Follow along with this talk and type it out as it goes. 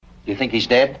You think he's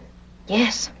dead?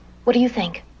 Yes. What do you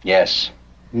think? Yes.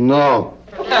 No.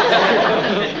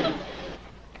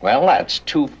 Well, that's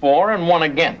 2 for and 1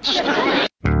 against.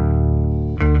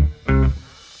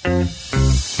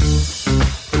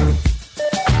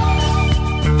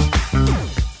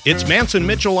 It's Mantz and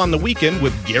Mitchell on the Weekend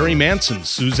with Gary Mantz and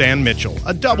Suzanne Mitchell.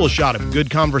 A double shot of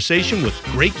good conversation with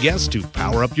great guests to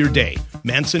power up your day.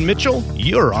 Mantz and Mitchell,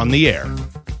 you're on the air.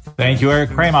 Thank you,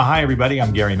 Eric Kramer. Hi, everybody.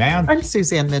 I'm Gary Mantz. I'm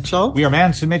Suzanne Mitchell. We are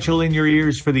Mantz and Mitchell in your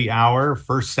ears for the hour.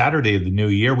 First Saturday of the new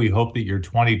year. We hope that your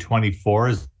 2024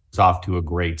 is off to a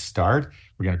great start.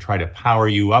 We're going to try to power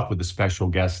you up with a special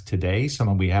guest today,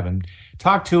 someone we haven't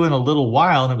talked to in a little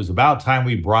while, and it was about time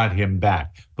we brought him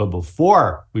back. But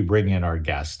before we bring in our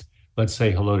guest, let's say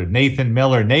hello to Nathan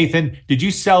Miller. Nathan, did you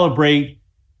celebrate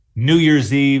New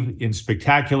Year's Eve in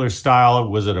spectacular style?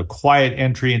 Was it a quiet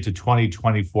entry into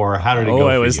 2024? How did it go?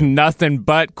 It was nothing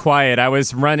but quiet. I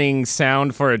was running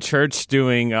sound for a church,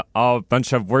 doing a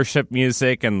bunch of worship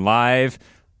music and live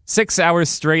 6 hours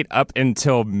straight up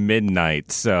until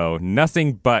midnight. So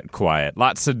nothing but quiet.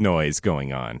 Lots of noise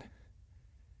going on.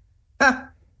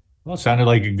 Well, it sounded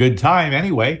like a good time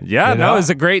anyway. Yeah, no, it was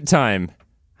a great time.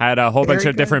 Had a whole bunch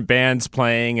of good. different bands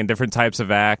playing and different types of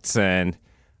acts, and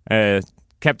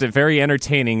kept it very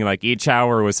entertaining. Like each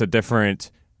hour was a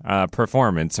different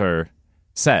performance or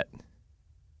set.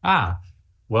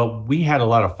 Well, we had a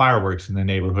lot of fireworks in the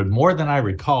neighborhood, more than I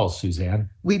recall,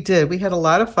 Suzanne. We did. We had a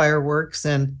lot of fireworks,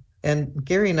 and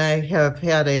Gary and I have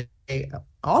had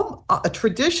a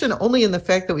tradition only in the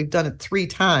fact that we've done it 3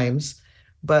 times.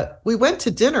 But we went to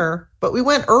dinner, but we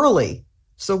went early.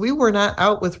 So we were not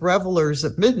out with revelers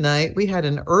at midnight. We had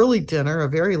an early dinner, a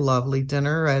very lovely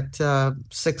dinner at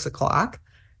 6 o'clock.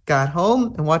 Got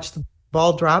home and watched the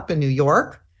ball drop in New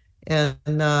York and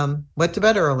went to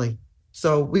bed early.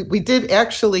 So we did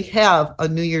actually have a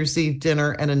New Year's Eve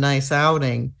dinner and a nice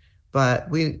outing. But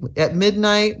at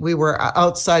midnight, we were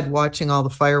outside watching all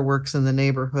the fireworks in the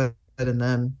neighborhood and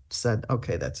then said,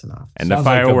 okay, that's enough. And the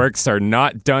fireworks are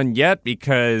not done yet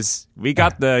because we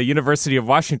got the University of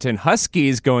Washington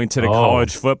Huskies going to the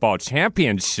college football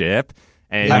championship.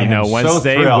 And, once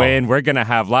they win, we're going to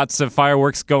have lots of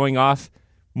fireworks going off,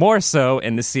 more so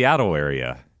in the Seattle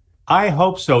area. I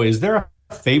hope so. Is there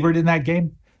a favorite in that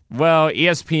game? Well,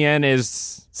 ESPN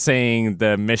is saying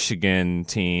the Michigan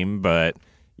team, but,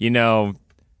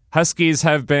 Huskies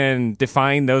have been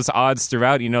defying those odds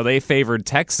throughout. They favored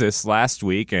Texas last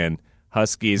week, and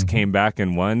Huskies came back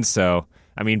and won. So,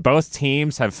 both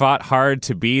teams have fought hard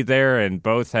to be there, and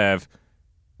both have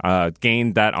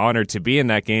gained that honor to be in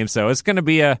that game. So it's going to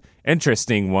be a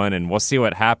interesting one, and we'll see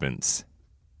what happens.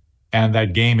 And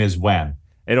that game is when?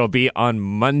 It'll be on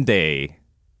Monday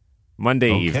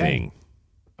evening.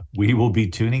 We will be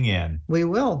tuning in. We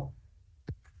will.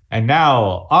 And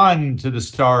now, on to the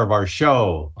star of our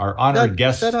show, our honored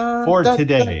guest for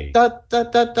today.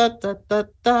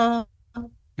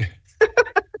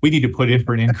 We need to put in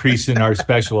for an increase in our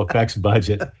special effects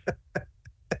budget.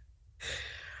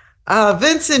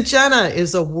 Vincent Genna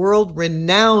is a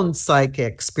world-renowned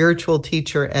psychic, spiritual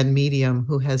teacher, and medium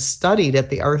who has studied at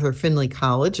the Arthur Findlay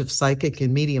College of Psychic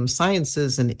and Medium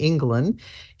Sciences in England.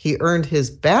 He earned his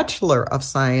Bachelor of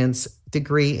Science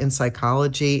degree in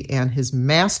psychology and his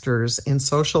master's in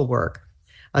social work.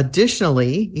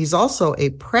 Additionally, he's also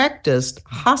a practiced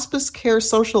hospice care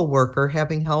social worker,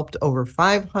 having helped over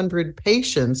 500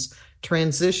 patients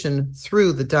transition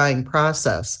through the dying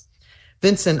process.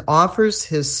 Vincent offers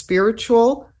his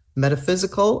spiritual,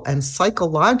 metaphysical, and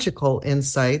psychological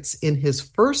insights in his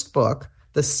first book,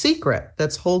 The Secret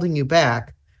That's Holding You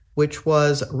Back, which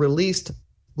was released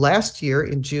last year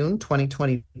in June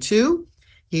 2022.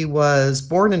 He was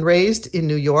born and raised in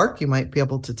New York. You might be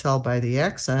able to tell by the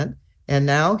accent. And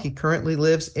now he currently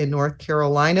lives in North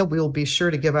Carolina. We will be sure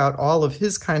to give out all of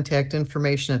his contact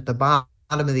information at the bottom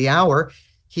of the hour.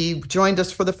 He joined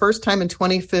us for the first time in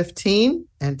 2015,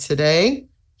 and today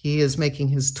he is making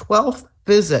his 12th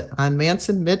visit on Mantz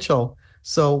and Mitchell.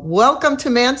 So welcome to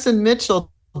Mantz and Mitchell,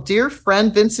 dear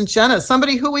friend Vincent Genna,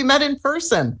 somebody who we met in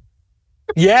person.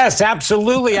 Yes,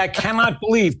 absolutely. I cannot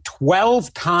believe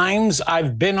 12 times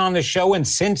I've been on the show, and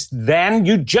since then,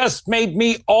 you just made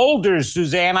me older,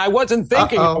 Suzanne. I wasn't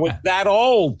thinking I was that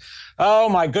old. Oh,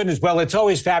 my goodness. Well, it's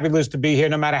always fabulous to be here,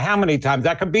 no matter how many times.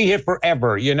 I could be here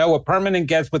forever, a permanent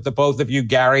guest with the both of you,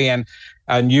 Gary and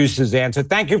you, Suzanne. So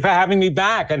thank you for having me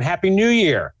back, and Happy New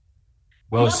Year.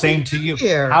 Well, same to you.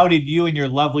 How did you and your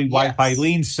lovely wife,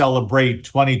 Eileen, celebrate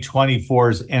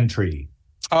 2024's entry?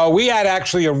 We had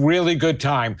actually a really good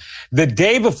time. The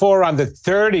day before, on the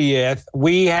 30th,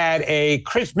 we had a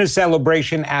Christmas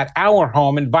celebration at our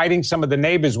home, inviting some of the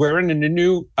neighbors. We're in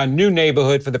a new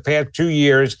neighborhood for the past 2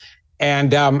 years,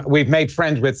 and we've made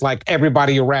friends with like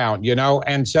everybody around, you know.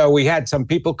 And so we had some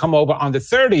people come over on the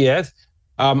 30th.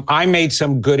 I made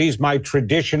some goodies, my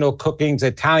traditional cookings,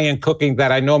 Italian cooking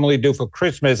that I normally do for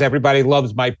Christmas. Everybody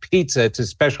loves my pizza. It's a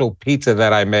special pizza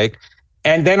that I make.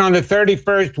 And then on the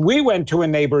 31st, we went to a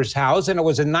neighbor's house, and it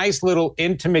was a nice little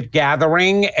intimate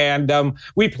gathering. And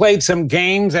we played some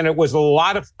games, and it was a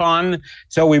lot of fun.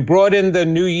 So we brought in the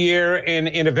new year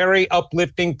in a very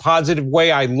uplifting, positive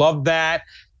way. I love that.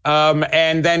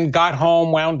 And then got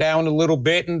home, wound down a little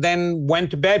bit, and then went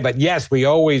to bed. But yes, we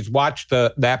always watch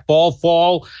that ball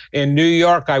fall in New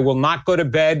York. I will not go to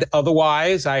bed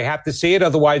otherwise. I have to see it.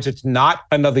 Otherwise, it's not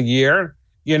another year.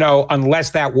 You know, unless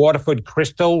that Waterford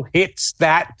crystal hits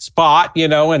that spot, you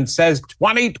know, and says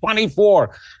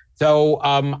 2024. So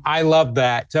I love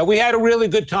that. So we had a really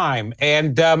good time.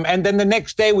 And then the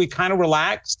next day we kind of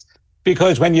relaxed,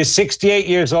 because when you're 68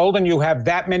 years old and you have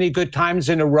that many good times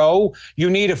in a row, you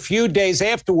need a few days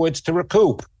afterwards to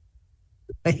recoup.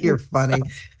 You're funny.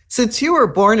 Since you were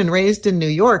born and raised in New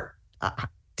York,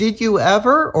 did you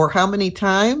ever, or how many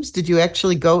times did you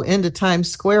actually go into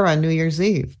Times Square on New Year's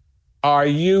Eve? Are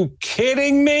you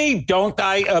kidding me? Don't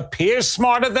I appear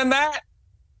smarter than that?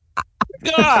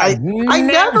 God, I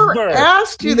never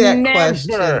asked you that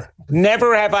question.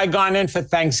 Never have I gone in for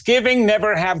Thanksgiving.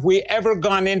 Never have we ever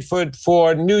gone in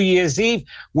for New Year's Eve.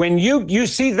 When you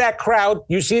see that crowd,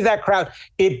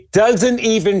 it doesn't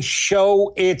even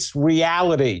show its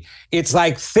reality. It's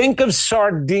like, think of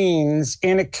sardines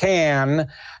in a can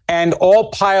and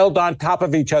all piled on top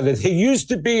of each other. There used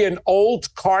to be an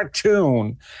old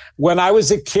cartoon when I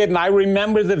was a kid, and I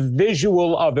remember the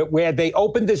visual of it, where they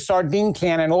opened the sardine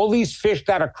can and all these fish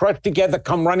that are crushed together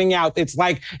come running out. It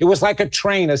was like a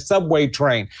train, a subway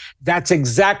train. That's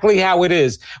exactly how it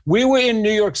is. We were in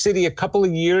New York City a couple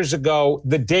of years ago,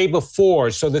 the day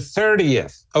before, so the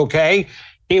 30th, okay?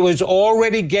 It was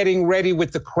already getting ready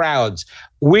with the crowds.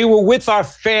 We were with our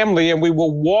family and we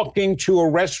were walking to a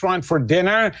restaurant for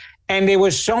dinner, and there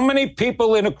were so many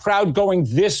people in a crowd going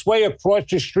this way across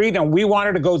the street, and we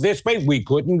wanted to go this way. We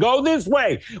couldn't go this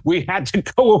way. We had to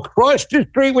go across the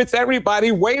street with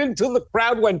everybody, wait until the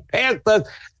crowd went past us,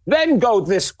 then go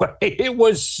this way. It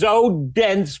was so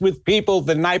dense with people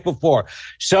the night before.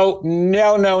 So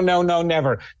no,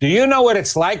 never. Do you know what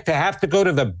it's like to have to go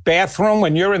to the bathroom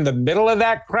when you're in the middle of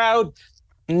that crowd?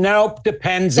 Nope,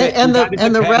 depends. And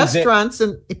the restaurants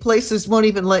and places won't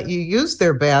even let you use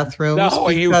their bathrooms. No,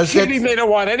 are you kidding? They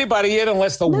don't want anybody in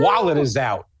unless the wallet is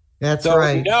out. That's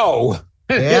right. No.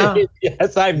 Yeah.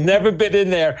 Yes, I've never been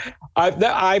in there.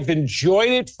 I've enjoyed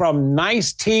it from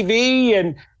nice TV,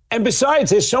 and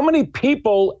besides, there's so many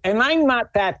people, and I'm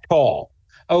not that tall.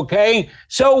 Okay,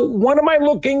 so what am I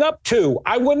looking up to?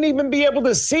 I wouldn't even be able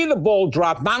to see the ball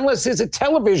drop, not unless there's a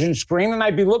television screen, and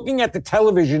I'd be looking at the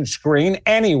television screen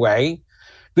anyway,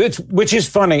 which is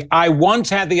funny. I once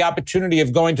had the opportunity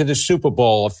of going to the Super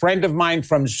Bowl. A friend of mine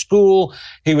from school,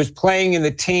 he was playing in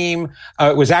the team.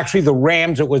 It was actually the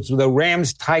Rams. It was the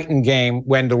Rams-Titan game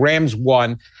when the Rams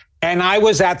won, and I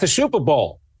was at the Super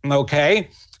Bowl, okay?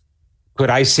 Could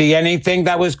I see anything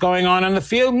that was going on the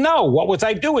field? No. What was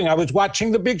I doing? I was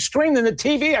watching the big screen in the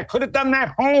TV. I could have done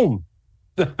that home.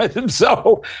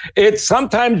 So it's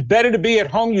sometimes better to be at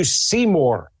home. You see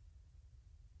more.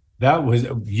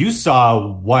 You saw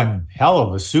one hell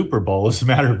of a Super Bowl. As a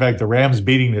matter of fact, the Rams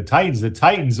beating the Titans. The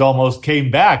Titans almost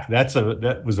came back.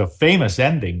 That was a famous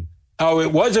ending. Oh,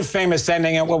 it was a famous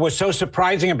ending. And what was so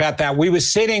surprising about that, we were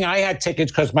sitting, I had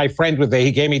tickets because my friend was there. He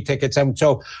gave me tickets. And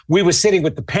so we were sitting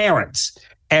with the parents.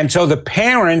 And so the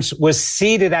parents were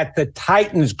seated at the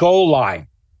Titans goal line.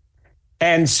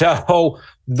 And so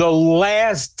the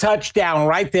last touchdown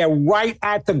right there, right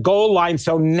at the goal line.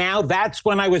 So now that's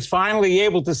when I was finally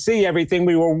able to see everything.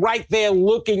 We were right there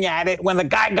looking at it when the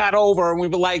guy got over, and we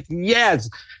were like, yes.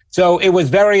 So it was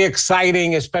very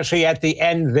exciting, especially at the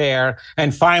end there,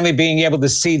 and finally being able to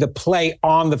see the play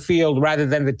on the field rather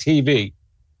than the TV.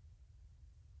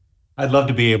 I'd love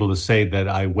to be able to say that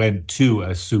I went to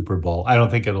a Super Bowl. I don't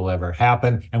think it'll ever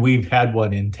happen. And we've had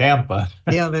one in Tampa.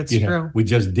 Yeah, that's true. We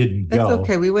just didn't go. That's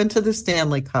okay. We went to the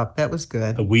Stanley Cup. That was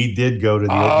good. We did go to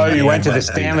the opening. Oh, you went to the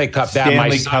Stanley Cup. My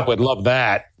son would love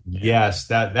that. Yes,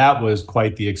 that was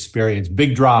quite the experience.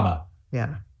 Big drama.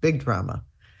 Yeah, big drama.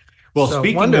 Well, so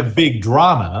speaking of big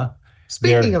drama.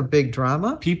 Speaking of big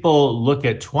drama. People look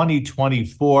at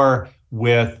 2024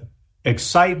 with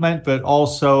excitement, but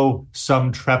also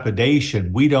some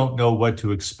trepidation. We don't know what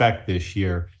to expect this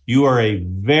year. You are a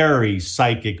very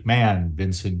psychic man,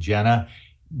 Vincent Genna.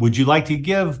 Would you like to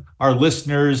give our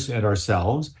listeners and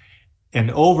ourselves an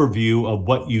overview of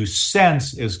what you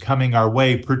sense is coming our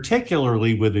way,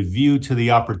 particularly with a view to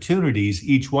the opportunities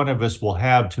each one of us will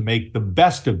have to make the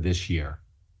best of this year?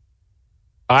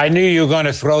 I knew you were going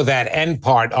to throw that end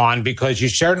part on, because you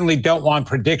certainly don't want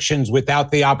predictions without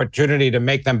the opportunity to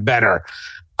make them better.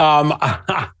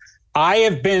 I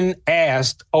have been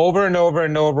asked over and over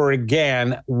and over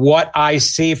again what I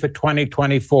see for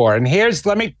 2024.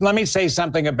 And let me say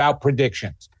something about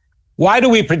predictions. Why do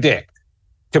we predict?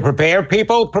 To prepare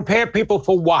people? Prepare people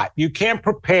for what? You can't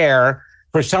prepare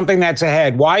for something that's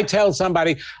ahead. Why tell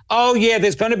somebody, oh yeah,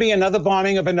 there's going to be another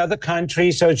bombing of another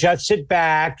country, so just sit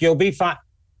back, you'll be fine.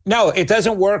 No, it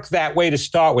doesn't work that way to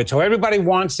start with. So everybody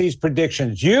wants these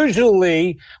predictions.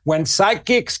 Usually when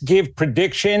psychics give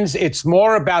predictions, it's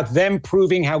more about them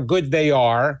proving how good they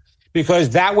are,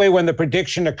 because that way when the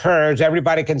prediction occurs,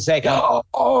 everybody can say,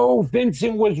 oh,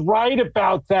 Vincent was right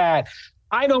about that.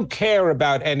 I don't care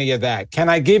about any of that. Can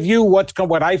I give you what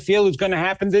I feel is going to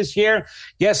happen this year?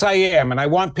 Yes, I am. And I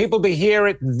want people to hear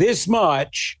it this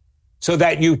much so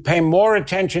that you pay more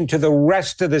attention to the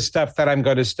rest of the stuff that I'm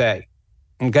going to say.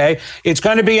 Okay. It's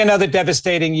going to be another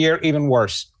devastating year, even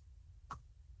worse.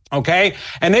 Okay.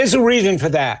 And there's a reason for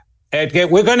that.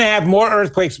 We're going to have more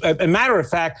earthquakes. As a matter of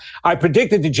fact, I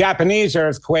predicted the Japanese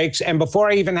earthquakes, and before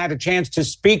I even had a chance to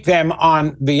speak them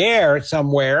on the air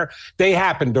somewhere, they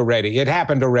happened already. It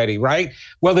happened already, right?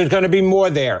 Well, there's going to be more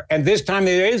there. And this time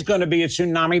there is going to be a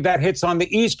tsunami that hits on the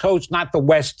East Coast, not the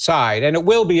West side. And it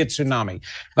will be a tsunami.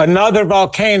 Another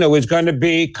volcano is going to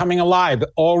be coming alive.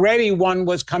 Already one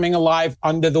was coming alive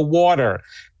under the water.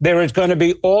 There is going to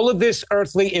be all of this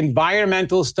earthly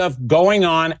environmental stuff going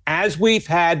on as we've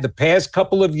had the past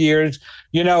couple of years.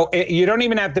 You know, you don't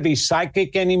even have to be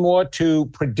psychic anymore to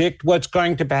predict what's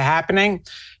going to be happening.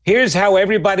 Here's how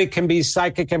everybody can be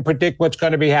psychic and predict what's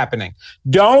going to be happening.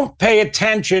 Don't pay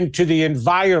attention to the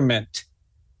environment.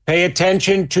 Pay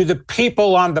attention to the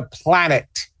people on the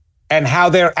planet and how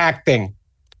they're acting.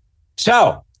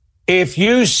 So, if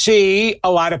you see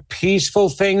a lot of peaceful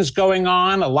things going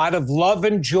on, a lot of love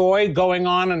and joy going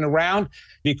on and around,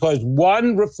 because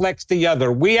one reflects the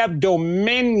other. We have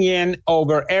dominion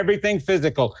over everything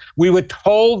physical. We were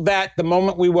told that the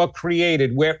moment we were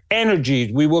created. We're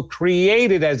energies. We were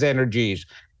created as energies.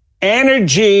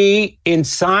 Energy in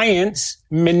science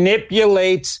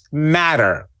manipulates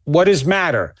matter. What is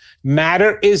matter?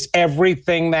 Matter is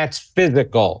everything that's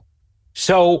physical.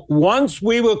 So once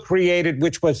we were created,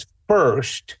 which was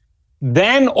first,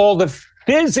 then all the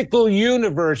physical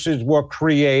universes were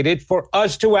created for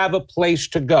us to have a place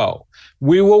to go.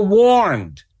 We were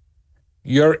warned.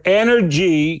 Your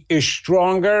energy is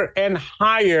stronger and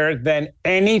higher than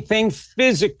anything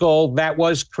physical that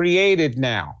was created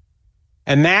now.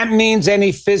 And that means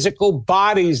any physical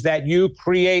bodies that you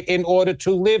create in order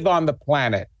to live on the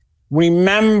planet.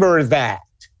 Remember that.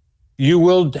 You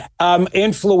will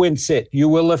influence it. You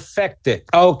will affect it.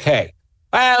 Okay.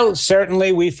 Well,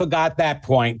 certainly we forgot that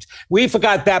point. We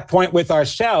forgot that point with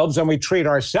ourselves, and we treat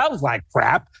ourselves like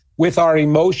crap with our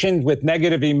emotions, with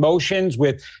negative emotions,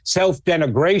 with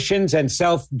self-denigrations and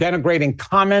self-denigrating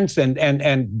comments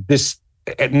and this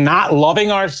not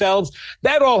loving ourselves.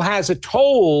 That all has a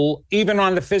toll even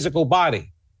on the physical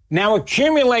body. Now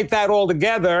accumulate that all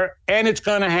together, and it's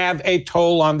going to have a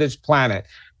toll on this planet.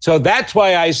 So that's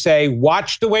why I say,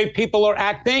 watch the way people are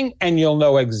acting, and you'll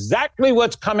know exactly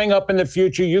what's coming up in the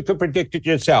future. You can predict it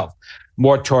yourself.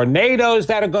 More tornadoes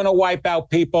that are going to wipe out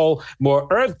people, more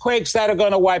earthquakes that are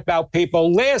going to wipe out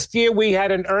people. Last year, we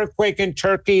had an earthquake in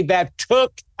Turkey that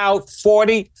took out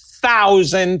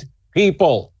 40,000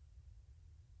 people.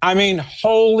 I mean,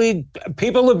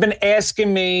 people have been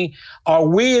asking me, are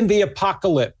we in the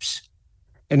apocalypse?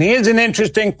 And here's an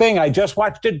interesting thing. I just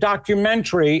watched a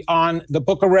documentary on the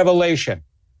book of Revelation.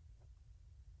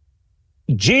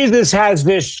 Jesus has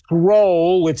this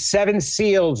scroll with 7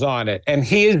 seals on it, and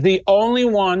he is the only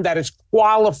one that is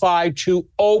qualified to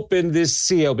open this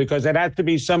seal, because it has to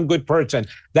be some good person.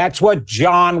 That's what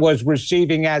John was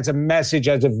receiving as a message,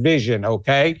 as a vision,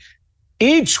 okay?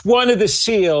 Each one of the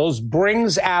seals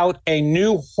brings out a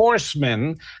new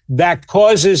horseman that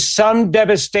causes some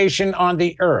devastation on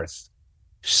the earth,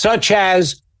 such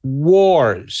as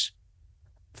wars,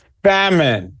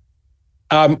 famine,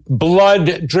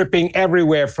 blood dripping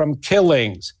everywhere from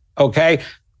killings, okay?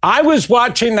 I was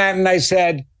watching that and I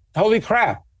said, holy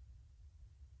crap.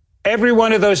 Every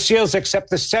one of those seals except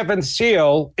the 7th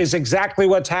seal is exactly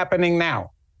what's happening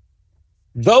now.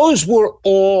 Those were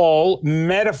all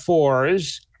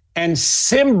metaphors and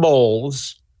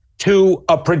symbols to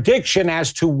a prediction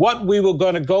as to what we were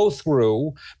going to go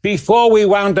through before we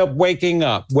wound up waking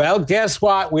up. Well, guess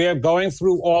what? We are going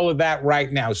through all of that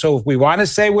right now. So if we want to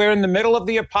say we're in the middle of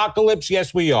the apocalypse,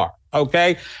 yes, we are.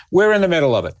 Okay? We're in the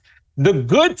middle of it. The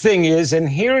good thing is, and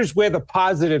here's where the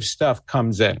positive stuff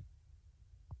comes in.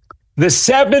 The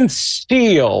seventh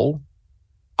seal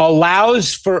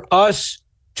allows for us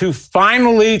to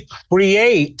finally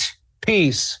create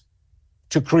peace,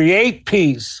 to create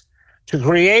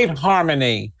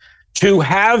harmony, to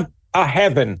have a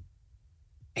heaven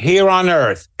here on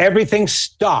earth. Everything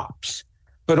stops,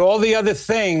 but all the other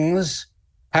things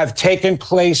have taken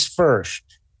place first.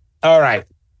 All right.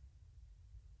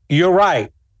 You're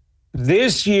right.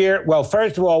 This year, well,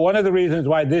 first of all, one of the reasons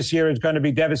why this year is going to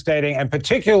be devastating and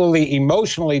particularly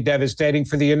emotionally devastating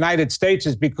for the United States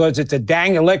is because it's a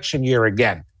dang election year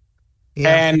again. Yeah.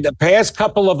 And the past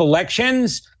couple of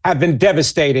elections have been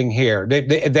devastating here.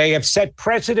 They have set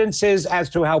precedences as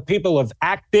to how people have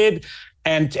acted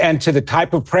and to the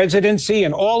type of presidency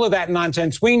and all of that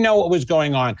nonsense. We know what was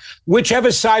going on.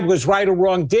 Whichever side was right or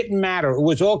wrong didn't matter. It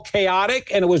was all chaotic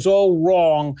and it was all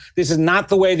wrong. This is not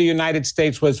the way the United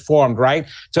States was formed, right?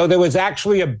 So there was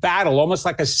actually a battle, almost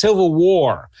like a civil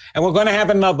war. And we're going to have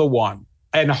another one.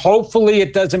 And hopefully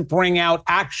it doesn't bring out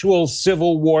actual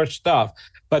civil war stuff.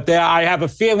 But I have a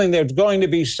feeling there's going to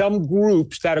be some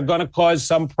groups that are going to cause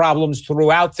some problems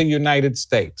throughout the United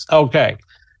States. Okay.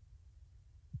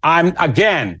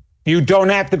 Again, you don't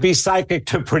have to be psychic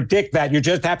to predict that. You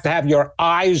just have to have your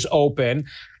eyes open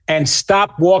and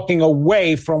stop walking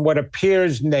away from what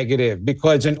appears negative.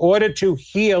 Because in order to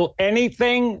heal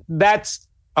anything that's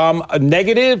a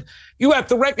negative, you have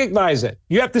to recognize it.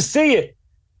 You have to see it.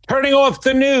 Turning off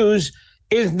the news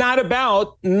is not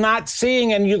about not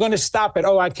seeing and you're going to stop it.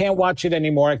 Oh, I can't watch it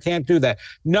anymore. I can't do that.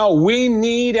 No, we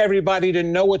need everybody to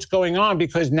know what's going on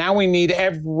because now we need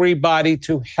everybody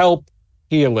to help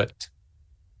heal it.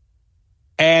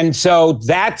 And so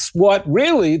that's what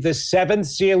really the seventh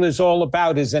seal is all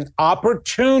about, is an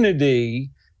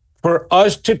opportunity for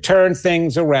us to turn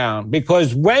things around.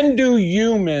 Because when do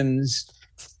humans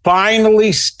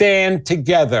finally stand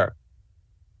together?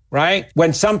 Right?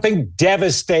 When something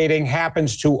devastating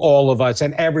happens to all of us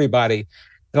and everybody,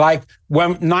 like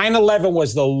when 9/11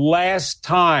 was the last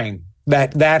time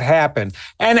that happened.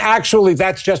 And actually,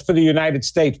 that's just for the United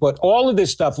States. But all of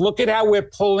this stuff, look at how we're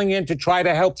pulling in to try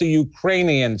to help the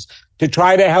Ukrainians, to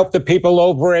try to help the people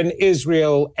over in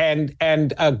Israel and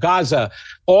Gaza.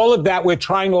 All of that, we're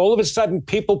trying, all of a sudden,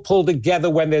 people pull together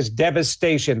when there's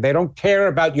devastation. They don't care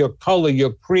about your color,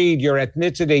 your creed, your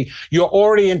ethnicity, your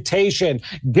orientation.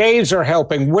 Gays are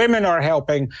helping, women are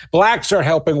helping, blacks are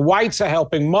helping, whites are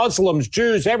helping, Muslims,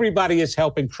 Jews, everybody is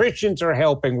helping, Christians are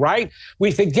helping, right?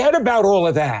 We forget about all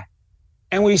of that.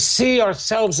 And we see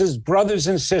ourselves as brothers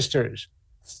and sisters.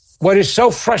 What is so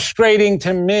frustrating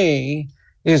to me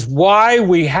is why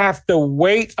we have to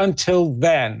wait until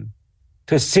then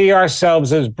to see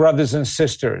ourselves as brothers and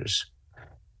sisters.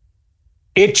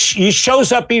 It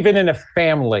shows up even in a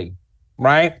family,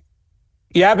 right?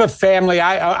 You have a family.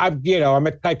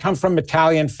 I come from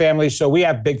Italian families, so we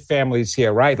have big families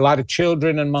here, right? A lot of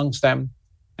children amongst them.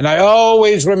 And I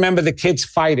always remember the kids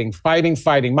fighting.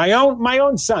 My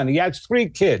own son, he has 3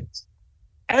 kids.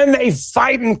 And they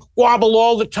fight and squabble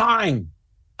all the time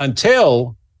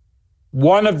until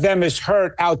one of them is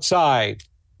hurt outside,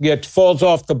 falls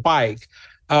off the bike,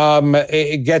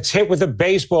 it gets hit with a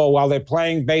baseball while they're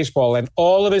playing baseball, and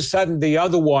all of a sudden the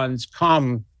other ones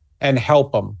come and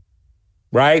help them,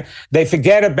 right? They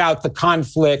forget about the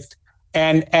conflict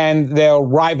and they're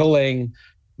rivaling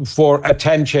for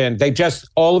attention. They just,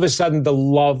 all of a sudden the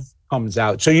love comes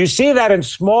out. So you see that in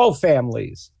small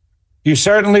families. You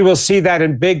certainly will see that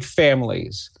in big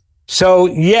families. So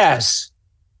yes,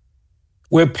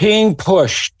 we're being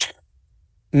pushed.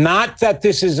 Not that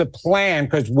this is a plan,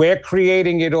 because we're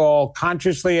creating it all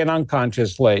consciously and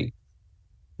unconsciously,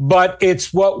 but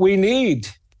it's what we need.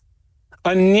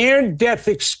 A near-death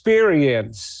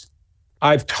experience,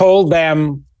 I've told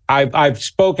them, I've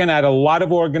spoken at a lot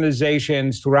of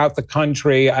organizations throughout the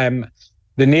country. I'm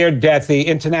the near-death, the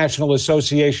International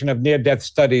Association of Near-Death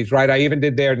Studies, right? I even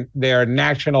did their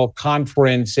national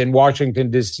conference in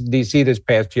Washington, D.C. this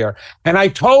past year. And I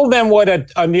told them what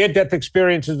a near-death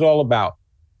experience is all about.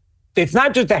 It's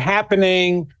not just a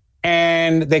happening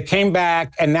and they came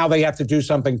back and now they have to do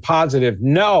something positive.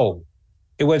 No,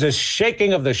 it was a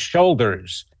shaking of the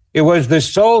shoulders. It was the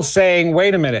soul saying,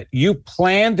 wait a minute, you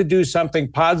plan to do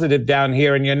something positive down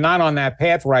here and you're not on that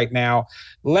path right now.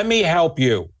 Let me help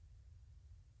you.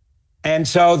 And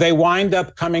so they wind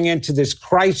up coming into this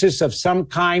crisis of some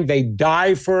kind. They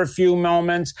die for a few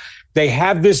moments. They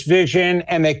have this vision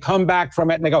and they come back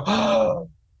from it and they go, oh.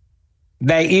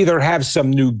 They either have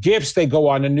some new gifts, they go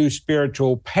on a new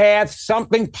spiritual path.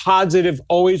 Something positive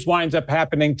always winds up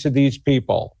happening to these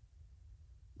people.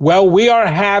 Well, we are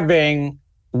having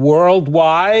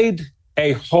worldwide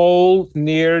a whole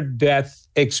near-death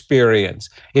experience.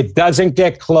 It doesn't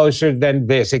get closer than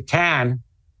this. It can.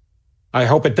 I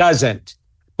hope it doesn't.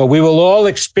 But we will all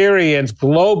experience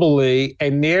globally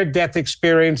a near-death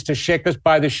experience to shake us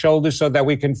by the shoulder so that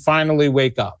we can finally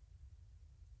wake up.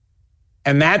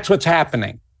 And that's what's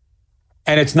happening.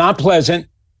 And it's not pleasant.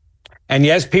 And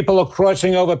yes, people are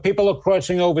crossing over. People are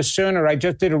crossing over sooner. I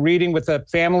just did a reading with a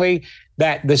family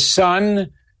that the son,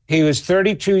 he was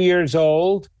 32 years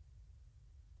old.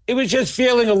 He was just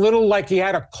feeling a little like he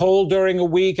had a cold during a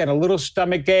week and a little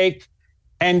stomach ache.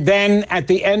 And then at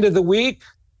the end of the week,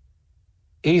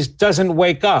 he doesn't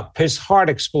wake up. His heart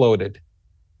exploded.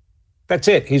 That's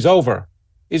it. He's over.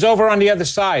 He's over on the other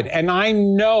side. And I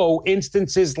know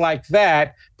instances like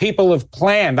that, people have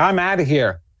planned. I'm out of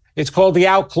here. It's called the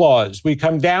out clause. We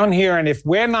come down here, and if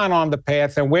we're not on the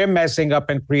path and we're messing up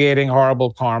and creating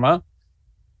horrible karma,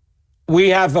 we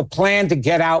have a plan to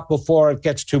get out before it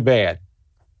gets too bad.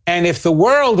 And if the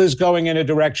world is going in a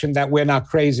direction that we're not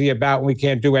crazy about and we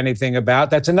can't do anything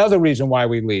about, that's another reason why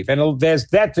we leave. And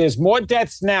there's more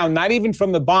deaths now, not even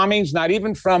from the bombings, not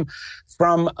even from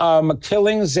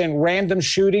killings and random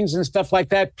shootings and stuff like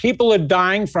that. People are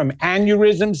dying from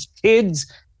aneurysms, kids.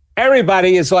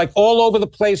 Everybody is like all over the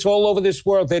place, all over this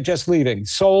world. They're just leaving.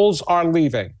 Souls are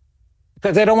leaving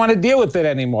because they don't want to deal with it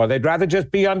anymore. They'd rather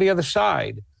just be on the other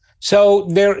side. So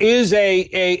there is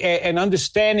an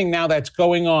understanding now that's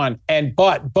going on. And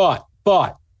but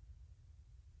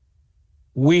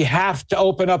we have to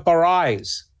open up our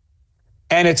eyes.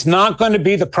 And it's not going to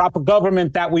be the proper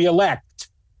government that we elect.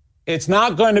 It's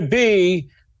not going to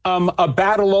be a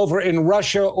battle over in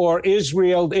Russia or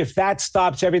Israel. If that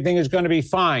stops, everything is going to be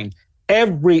fine.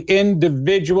 Every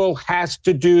individual has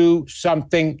to do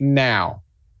something now.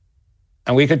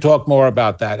 And we could talk more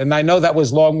about that. And I know that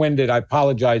was long-winded. I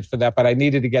apologize for that, but I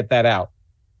needed to get that out.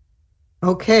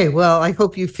 Okay. Well, I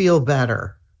hope you feel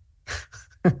better.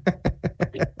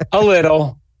 A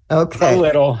little. Okay. A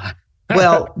little.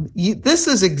 Well, this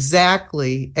is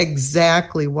exactly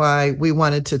why we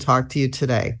wanted to talk to you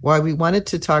today, why we wanted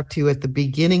to talk to you at the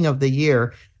beginning of the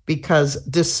year, because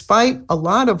despite a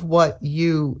lot of what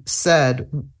you said,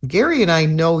 Gary and I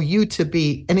know you to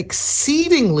be an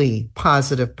exceedingly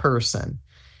positive person.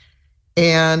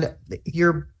 And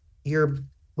your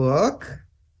book,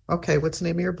 okay, what's the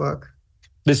name of your book?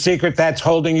 The Secret That's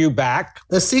Holding You Back.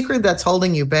 The Secret That's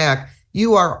Holding You Back.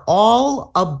 You are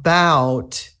all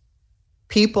about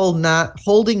people not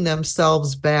holding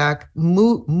themselves back,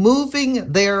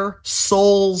 moving their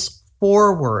souls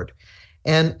forward.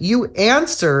 And you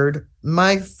answered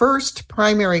my first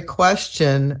primary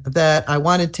question that I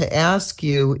wanted to ask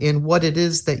you in what it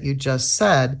is that you just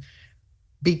said,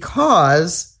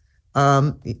 because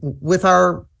with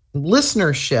our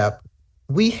listenership,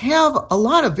 we have a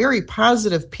lot of very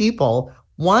positive people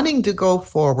wanting to go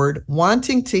forward,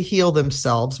 wanting to heal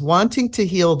themselves, wanting to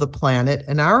heal the planet,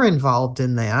 and are involved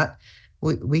in that.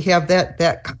 We have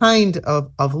that kind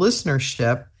of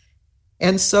listenership.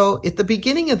 And so at the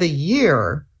beginning of the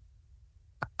year,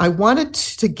 I wanted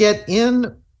to get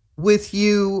in with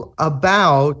you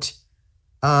about,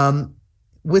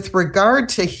 with regard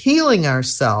to healing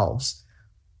ourselves,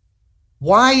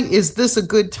 why is this a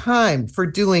good time for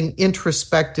doing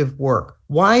introspective work?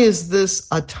 Why is this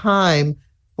a time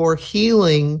for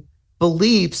healing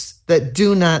beliefs that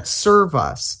do not serve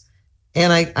us?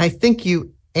 And I think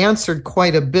you answered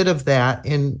quite a bit of that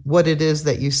in what it is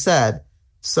that you said.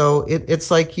 So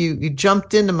it's like you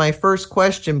jumped into my first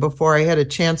question before I had a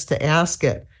chance to ask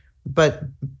it. But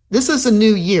this is a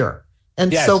new year.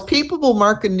 And yes. So people will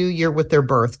mark a new year with their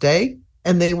birthday.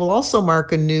 And they will also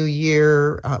mark a new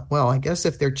year. Well, I guess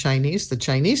if they're Chinese, the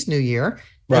Chinese New Year.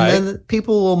 Right. And then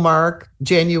people will mark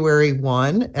January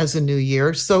 1 as a new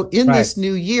year. So in this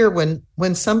new year,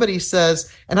 when somebody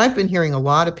says, and I've been hearing a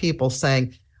lot of people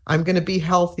saying, I'm going to be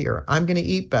healthier, I'm going to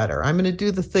eat better, I'm going to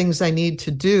do the things I need to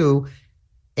do.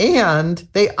 And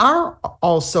they are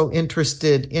also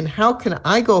interested in how can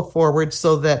I go forward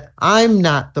so that I'm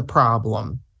not the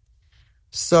problem.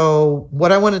 So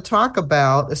what I want to talk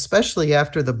about, especially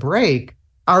after the break,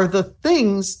 are the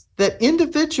things that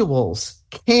individuals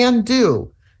can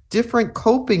do, different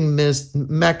coping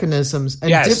mechanisms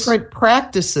and different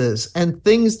practices and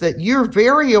things that you're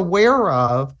very aware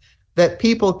of that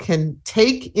people can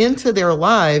take into their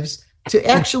lives to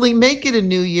actually make it a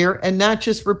new year and not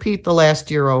just repeat the last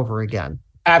year over again.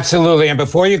 Absolutely. And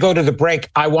before you go to the break,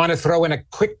 I want to throw in a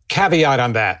quick caveat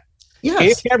on that.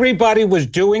 Yes. If everybody was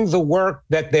doing the work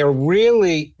that they're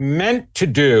really meant to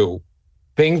do,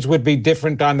 things would be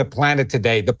different on the planet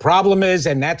today. The problem is,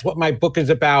 and that's what my book is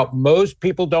about, most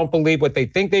people don't believe what they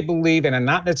think they believe and are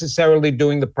not necessarily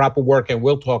doing the proper work. And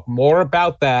we'll talk more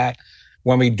about that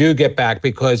when we do get back,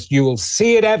 because you will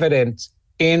see it evident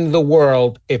in the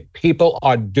world if people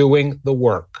are doing the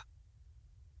work.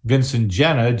 Vincent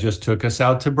Genna just took us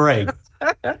out to break.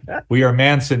 We are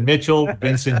Mantz and Mitchell.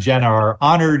 Vincent Genna, our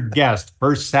honored guest,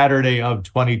 first Saturday of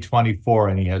 2024,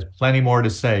 and he has plenty more to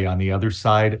say on the other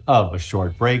side of a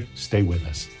short break. Stay with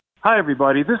us. Hi,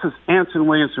 everybody. This is Anson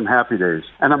Williams from Happy Days,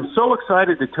 and I'm so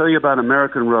excited to tell you about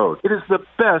American Road. It is the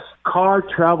best car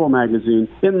travel magazine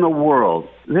in the world.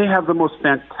 They have the most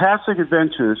fantastic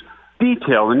adventures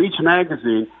detailed in each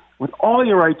magazine with all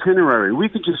your itinerary. We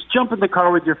could just jump in the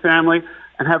car with your family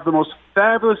and have the most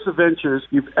fabulous adventures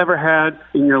you've ever had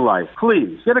in your life.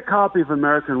 Please get a copy of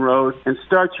American Road and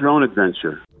start your own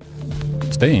adventure.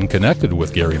 Staying connected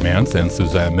with Gary Mantz and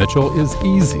Suzanne Mitchell is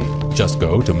easy. Just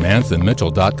go to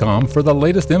mantzandmitchell.com for the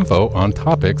latest info on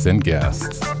topics and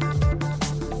guests.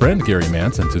 Friend Gary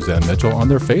Mantz and Suzanne Mitchell on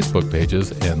their Facebook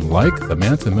pages and like the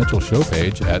Mantz and Mitchell show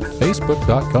page at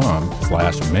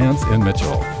facebook.com/Mantz and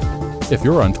Mitchell. If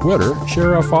you're on Twitter,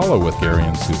 share a follow with Gary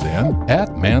and Suzanne at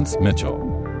Mantz Mitchell.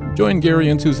 Join Gary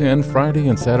and Suzanne Friday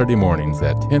and Saturday mornings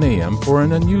at 10 a.m. for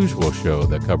an unusual show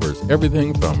that covers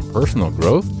everything from personal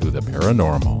growth to the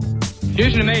paranormal.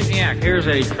 Here's an amazing act. Here's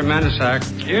a tremendous act.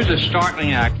 Here's a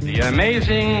startling act. The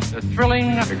amazing, the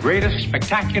thrilling, the greatest,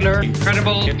 spectacular,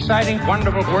 incredible, exciting,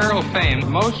 wonderful, world famed,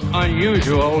 most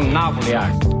unusual novelty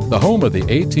act. The home of the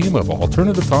A-team of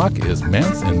Alternative Talk is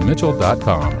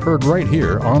mantzandmitchell.com. Heard right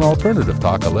here on Alternative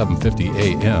Talk 1150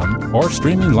 AM or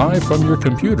streaming live from your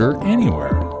computer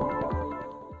anywhere.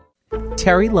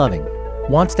 Terry Loving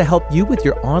wants to help you with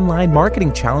your online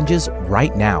marketing challenges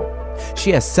right now.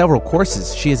 She has several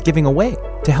courses she is giving away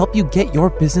to help you get your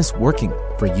business working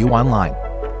for you online.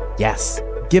 Yes,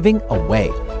 giving away.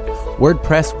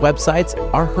 WordPress websites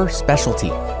are her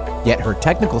specialty, yet her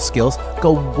technical skills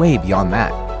go way beyond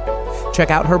that.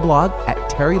 Check out her blog at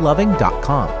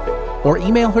terryloving.com or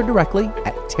email her directly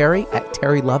at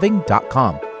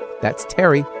terry@terryloving.com. That's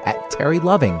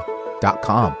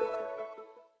terry@terryloving.com.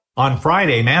 On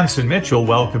Friday, Mantz and Mitchell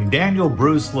welcome Daniel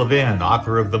Bruce Levin,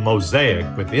 author of The Mosaic,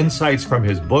 with insights from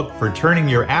his book for turning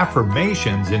your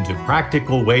affirmations into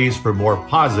practical ways for more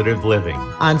positive living.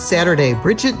 On Saturday,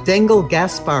 Bridget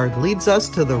Dengel-Gaspard leads us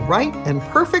to the right and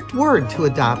perfect word to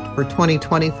adopt for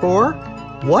 2024.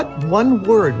 What one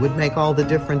word would make all the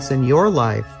difference in your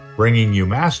life? Bringing you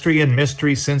mastery and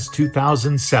mystery since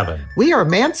 2007. We are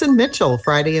Mantz and Mitchell,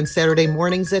 Friday and Saturday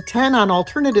mornings at 10 on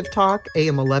Alternative Talk,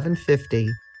 AM 1150.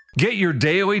 Get your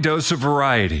daily dose of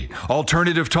variety.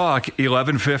 Alternative Talk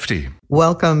 1150.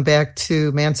 Welcome back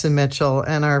to Mantz and Mitchell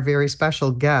and our very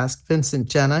special guest, Vincent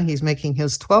Genna. He's making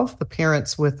his 12th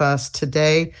appearance with us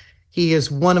today. He is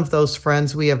one of those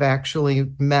friends we have actually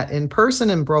met in person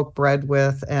and broke bread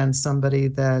with, and somebody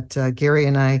that Gary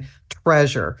and I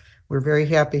treasure. We're very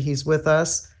happy he's with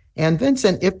us. And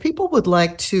Vincent, if people would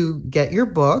like to get your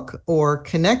book or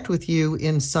connect with you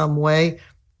in some way,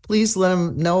 please let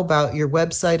them know about your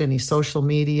website, any social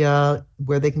media,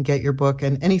 where they can get your book,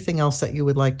 and anything else that you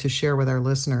would like to share with our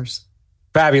listeners.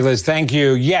 Fabulous. Thank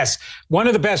you. Yes. One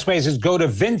of the best ways is go to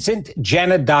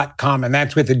vincentgenna.com, and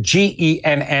that's with a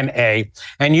Genna.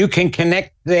 And you can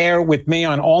connect there with me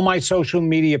on all my social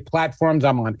media platforms.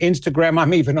 I'm on Instagram.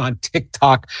 I'm even on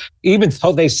TikTok, even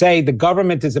though they say the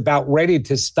government is about ready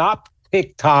to stop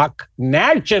TikTok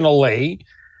nationally,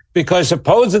 because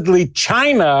supposedly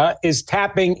China is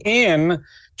tapping in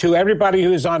to everybody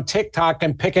who's on TikTok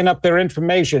and picking up their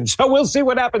information. So we'll see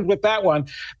what happens with that one.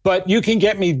 But you can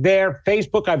get me there.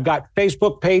 Facebook, I've got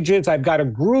Facebook pages. I've got a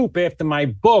group after my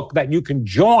book that you can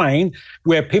join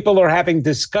where people are having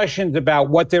discussions about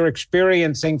what they're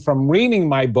experiencing from reading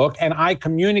my book, and I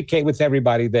communicate with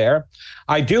everybody there.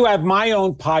 I do have my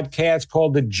own podcast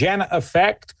called The Genna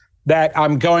Effect, that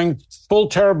I'm going full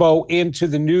turbo into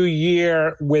the new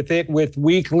year with it, with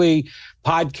weekly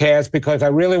podcasts, because I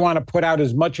really want to put out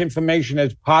as much information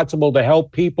as possible to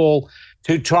help people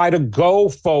to try to go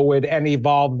forward and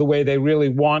evolve the way they really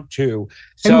want to.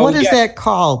 So, and what is that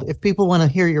called if people want to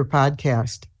hear your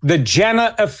podcast? The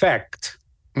Genna Effect.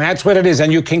 That's what it is.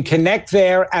 And you can connect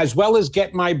there as well as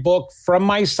get my book from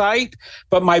my site.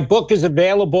 But my book is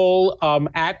available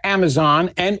at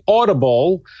Amazon and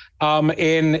Audible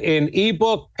in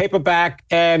ebook, paperback,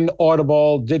 and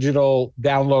Audible digital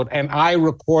download. And I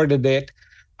recorded it.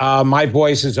 My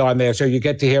voice is on there, so you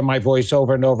get to hear my voice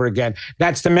over and over again.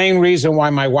 That's the main reason why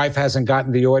my wife hasn't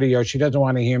gotten the audio. She doesn't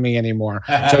want to hear me anymore.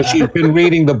 So she's been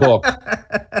reading the book.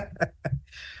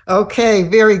 Okay,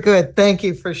 very good. Thank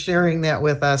you for sharing that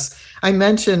with us. I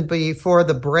mentioned before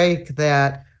the break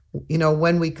that,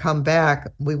 when we come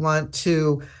back, we want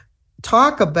to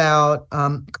talk about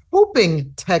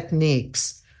coping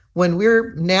techniques when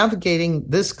we're navigating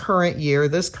this current year,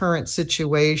 this current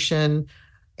situation,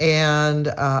 and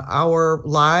our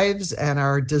lives and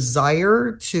our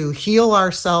desire to heal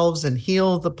ourselves and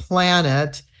heal the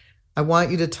planet. I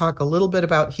want you to talk a little bit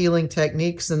about healing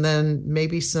techniques and then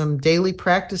maybe some daily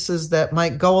practices that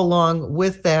might go along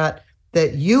with that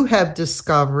you have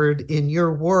discovered in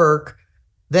your work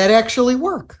that actually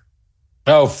work.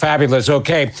 Oh, fabulous.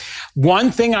 Okay.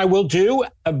 One thing I will do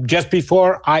just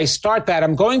before I start that,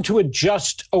 I'm going to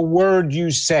adjust a word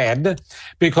you said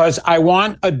because I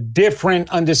want a different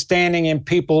understanding in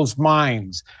people's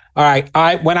minds. All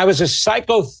right. When I was a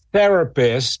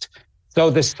psychotherapist, so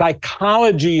the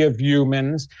psychology of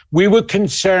humans, we were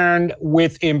concerned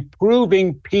with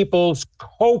improving people's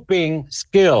coping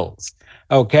skills,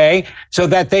 okay, so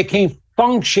that they can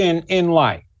function in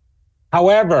life.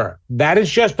 However, that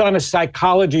is just on a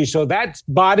psychology, so that's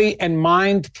body and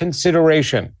mind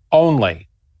consideration only.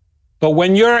 But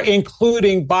when you're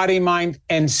including body, mind,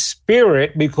 and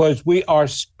spirit, because we are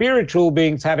spiritual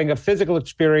beings having a physical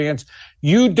experience,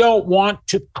 you don't want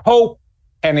to cope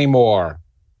anymore.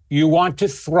 You want to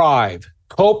thrive.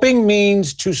 Coping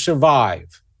means to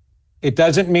survive. It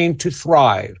doesn't mean to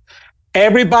thrive.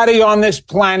 Everybody on this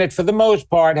planet, for the most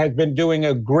part, has been doing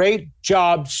a great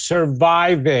job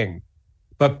surviving,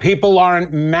 but people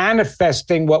aren't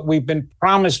manifesting what we've been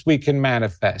promised we can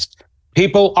manifest.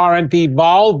 People aren't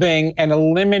evolving and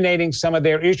eliminating some of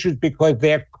their issues because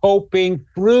they're coping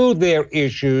through their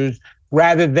issues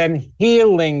rather than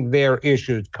healing their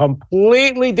issues.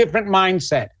 Completely different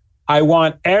mindset. I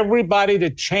want everybody to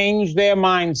change their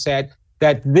mindset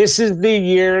that this is the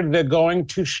year they're going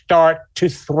to start to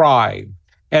thrive.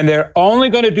 And they're only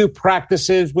going to do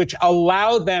practices which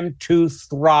allow them to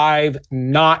thrive,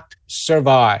 not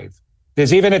survive.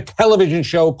 There's even a television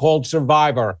show called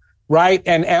Survivor, right?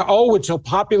 And it's so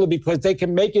popular because they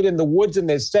can make it in the woods and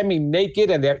they're semi-naked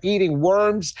and they're eating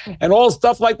worms and all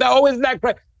stuff like that. Oh, isn't that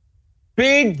great?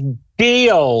 Big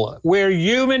deal. We're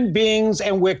human beings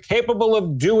and we're capable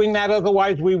of doing that.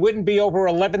 Otherwise, we wouldn't be over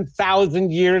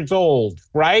 11,000 years old,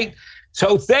 right?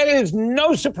 So there is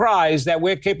no surprise that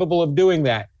we're capable of doing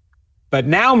that. But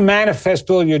now manifest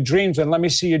all your dreams and let me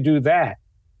see you do that.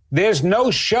 There's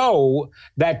no show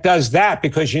that does that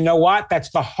because you know what? That's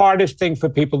the hardest thing for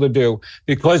people to do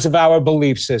because of our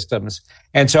belief systems.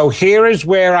 And so here is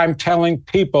where I'm telling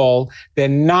people they're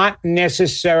not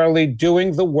necessarily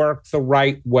doing the work the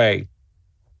right way.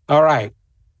 All right.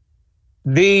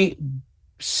 The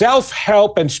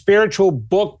self-help and spiritual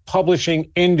book publishing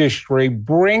industry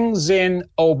brings in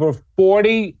over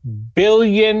 $40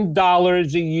 billion a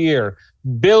year.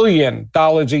 $billion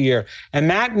a year. And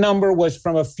that number was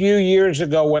from a few years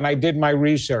ago when I did my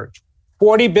research.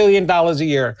 $40 billion a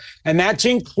year. And that's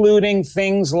including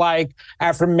things like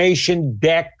affirmation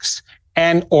decks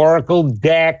and oracle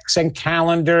decks and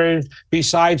calendars,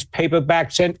 besides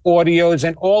paperbacks and audios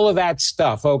and all of that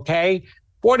stuff, okay?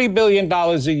 $40 billion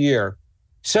a year.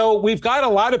 So we've got a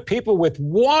lot of people with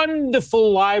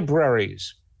wonderful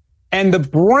libraries. And the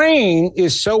brain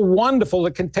is so wonderful,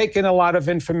 it can take in a lot of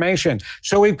information.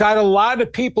 So we've got a lot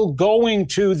of people going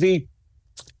to the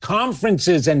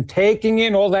conferences and taking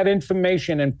in all that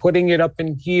information and putting it up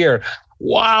in here.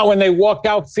 Wow, and they walk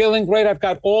out feeling great. I've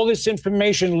got all this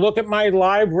information. Look at my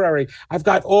library. I've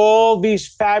got all these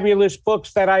fabulous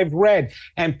books that I've read.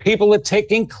 And people are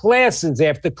taking classes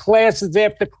after classes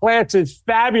after classes.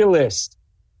 Fabulous.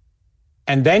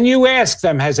 And then you ask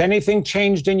them, has anything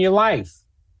changed in your life?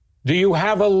 Do you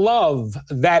have a love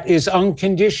that is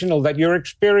unconditional that you're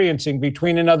experiencing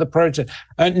between another person?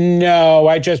 No,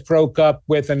 I just broke up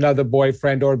with another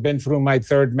boyfriend or been through my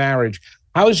third marriage.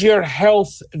 How's your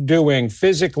health doing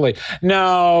physically?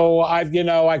 No, I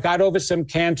got over some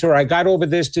cancer. I got over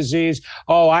this disease.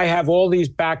 Oh, I have all these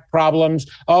back problems.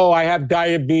 Oh, I have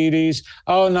diabetes.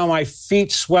 Oh, no, my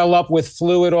feet swell up with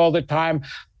fluid all the time.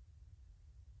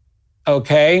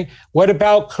 Okay. What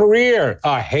about career?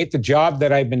 I hate the job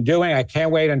that I've been doing. I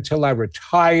can't wait until I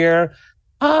retire.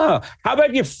 Oh, how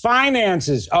about your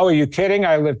finances? Oh, are you kidding?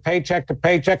 I live paycheck to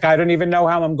paycheck. I don't even know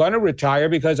how I'm going to retire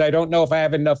because I don't know if I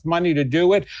have enough money to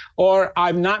do it. Or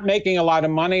I'm not making a lot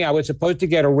of money. I was supposed to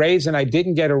get a raise and I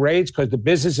didn't get a raise because the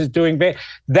business is doing bad.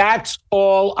 That's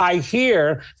all I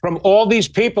hear from all these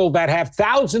people that have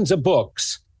thousands of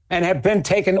books and have been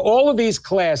taking all of these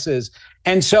classes.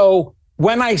 And so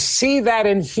when I see that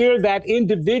and hear that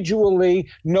individually,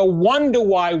 no wonder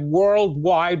why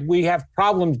worldwide we have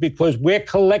problems, because we're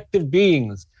collective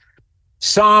beings.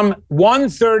 Psalm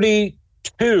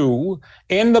 132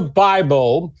 in the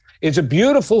Bible is a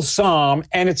beautiful psalm,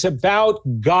 and it's about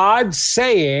God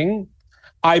saying,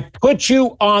 I put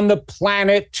you on the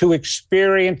planet to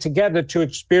experience together, to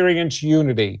experience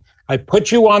unity. I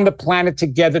put you on the planet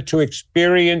together to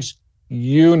experience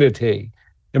unity.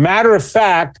 As a matter of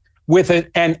fact, with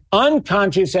an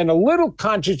unconscious and a little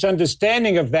conscious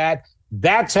understanding of that,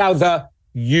 that's how the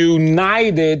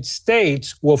United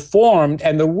States were formed.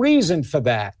 And the reason for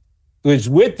that was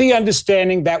with the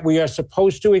understanding that we are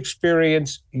supposed to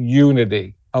experience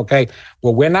unity. Okay.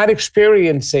 Well, we're not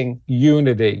experiencing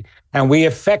unity, and we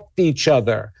affect each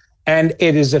other. And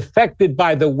it is affected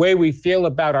by the way we feel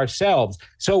about ourselves.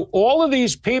 So all of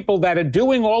these people that are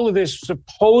doing all of this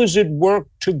supposed work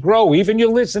to grow, even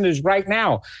your listeners right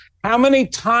now, how many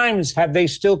times have they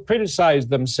still criticized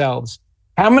themselves?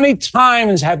 How many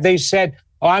times have they said,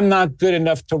 oh, I'm not good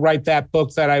enough to write that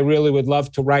book that I really would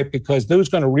love to write because who's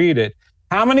going to read it?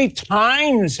 How many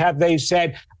times have they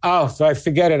said, oh, so I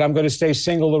forget it. I'm going to stay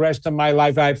single the rest of my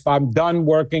life. I'm done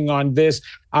working on this.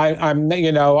 I'm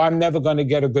never going to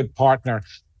get a good partner.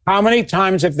 How many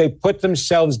times have they put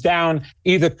themselves down,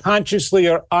 either consciously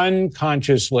or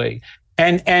unconsciously?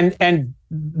 And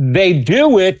they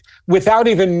do it without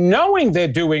even knowing they're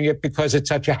doing it because it's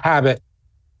such a habit.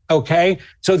 Okay.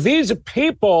 So these are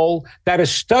people that are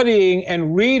studying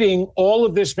and reading all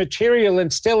of this material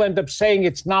and still end up saying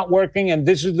it's not working. And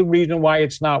this is the reason why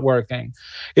it's not working,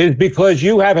 is because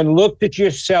you haven't looked at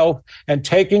yourself and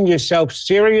taken yourself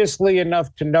seriously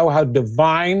enough to know how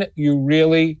divine you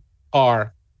really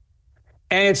are.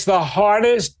 And it's the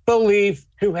hardest belief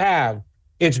to have.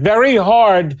 It's very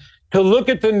hard to look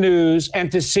at the news and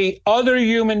to see other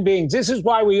human beings. This is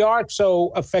why we are so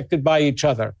affected by each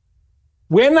other.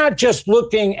 We're not just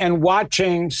looking and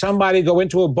watching somebody go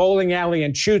into a bowling alley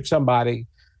and shoot somebody.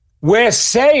 We're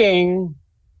saying,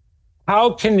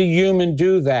 how can the human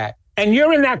do that? And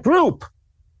you're in that group,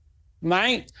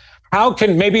 right? How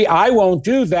can, maybe I won't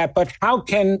do that, but how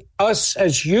can us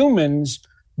as humans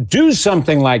do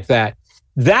something like that?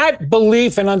 That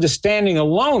belief and understanding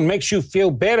alone makes you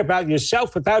feel bad about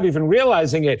yourself without even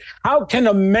realizing it. How can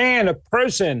a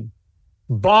person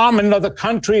bomb another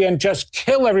country and just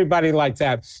kill everybody like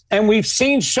that? And we've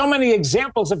seen so many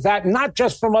examples of that, not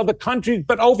just from other countries,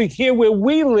 but over here where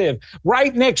we live,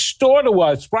 right next door to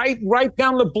us, right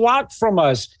down the block from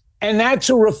us. And that's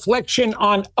a reflection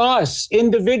on us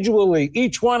individually,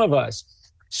 each one of us.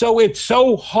 So it's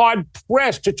so hard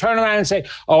pressed to turn around and say,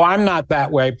 oh, I'm not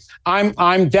that way.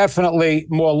 I'm definitely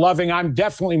more loving. I'm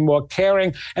definitely more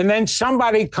caring. And then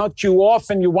somebody cuts you off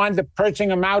and you wind up cursing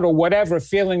them out or whatever,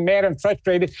 feeling mad and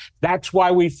frustrated. That's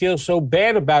why we feel so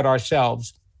bad about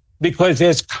ourselves, because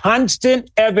there's constant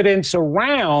evidence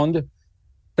around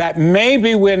that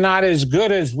maybe we're not as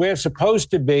good as we're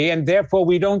supposed to be, and therefore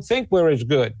we don't think we're as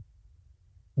good.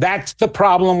 That's the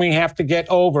problem we have to get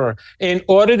over. In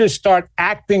order to start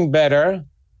acting better,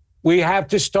 we have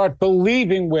to start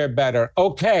believing we're better.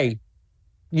 Okay,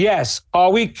 yes, are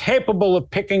we capable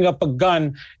of picking up a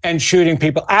gun and shooting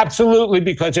people? Absolutely,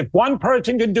 because if one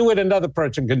person can do it, another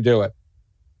person can do it.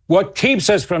 What keeps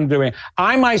us from doing it?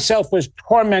 I myself was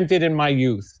tormented in my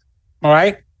youth, all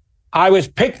right? I was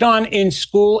picked on in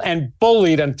school and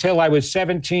bullied until I was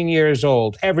 17 years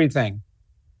old, everything.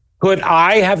 Could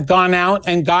I have gone out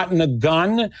and gotten a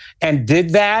gun and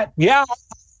did that? Yeah,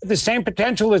 the same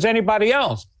potential as anybody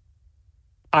else.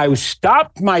 I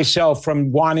stopped myself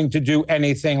from wanting to do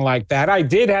anything like that. I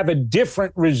did have a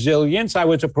different resilience. I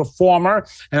was a performer,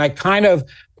 and I kind of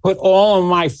put all of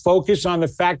my focus on the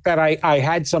fact that I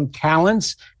had some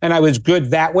talents and I was good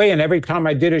that way. And every time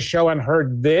I did a show and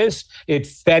heard this, it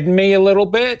fed me a little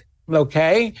bit,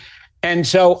 okay? And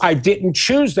so I didn't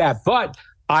choose that, but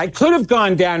I could have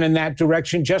gone down in that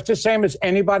direction just the same as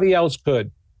anybody else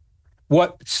could.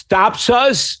 What stops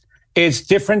us is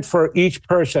different for each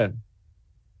person.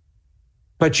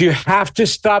 But you have to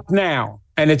stop now.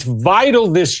 And it's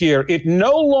vital this year. It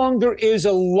no longer is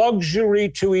a luxury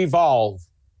to evolve.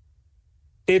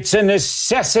 It's a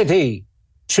necessity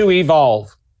to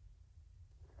evolve.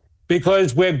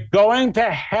 because we're going to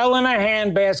hell in a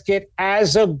handbasket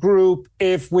as a group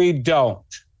if we don't.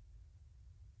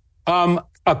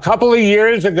 A couple of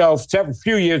years ago, a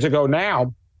few years ago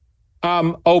now,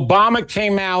 President Obama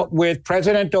came out with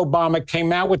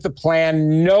the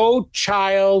plan, No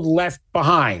Child Left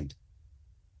Behind.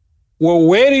 Well,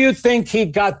 where do you think he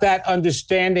got that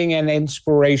understanding and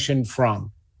inspiration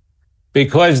from?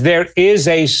 Because there is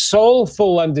a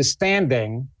soulful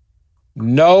understanding,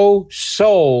 no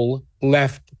soul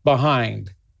left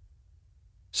behind.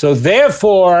 So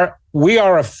therefore, we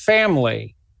are a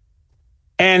family.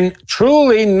 And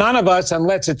truly, none of us,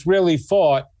 unless it's really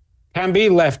fought, can be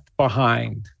left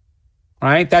behind,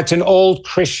 right? That's an old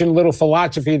Christian little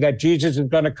philosophy that Jesus is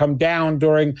going to come down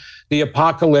during the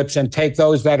apocalypse and take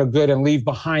those that are good and leave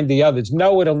behind the others.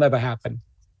 No, it'll never happen.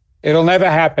 It'll never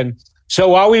happen.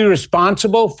 So are we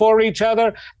responsible for each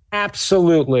other?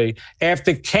 Absolutely.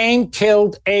 After Cain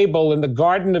killed Abel in the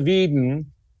Garden of Eden,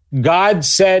 God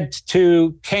said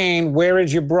to Cain, where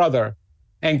is your brother?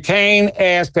 And Cain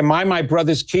asked, am I my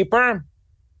brother's keeper?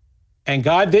 And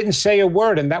God didn't say a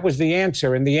word, and that was the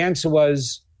answer. And the answer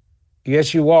was,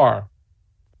 yes, you are.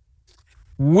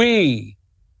 We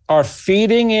are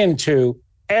feeding into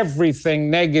everything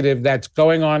negative that's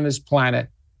going on this planet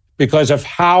because of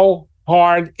how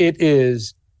hard it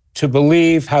is to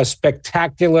believe how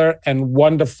spectacular and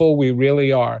wonderful we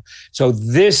really are. So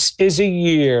this is a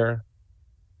year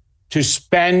to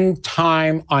spend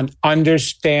time on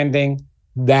understanding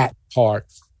that part.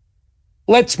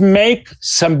 Let's make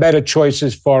some better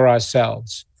choices for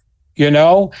ourselves. You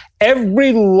know,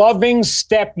 every loving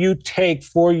step you take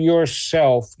for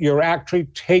yourself, you're actually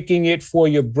taking it for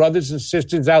your brothers and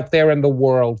sisters out there in the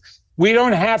world. We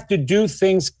don't have to do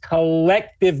things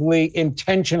collectively,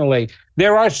 intentionally.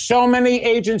 There are so many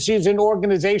agencies and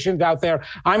organizations out there.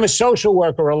 I'm a social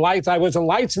worker, I was a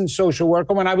licensed social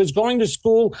worker. When I was going to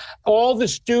school, all the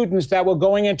students that were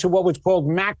going into what was called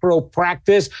macro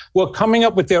practice were coming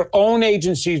up with their own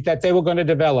agencies that they were going to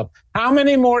develop. How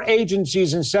many more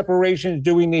agencies and separations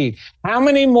do we need? How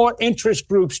many more interest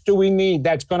groups do we need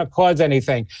that's going to cause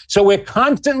anything? So we're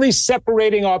constantly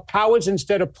separating our powers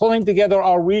instead of pulling together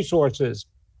our resources.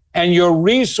 And your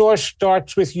resource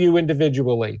starts with you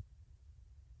individually.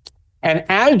 And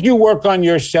as you work on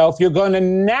yourself, you're going to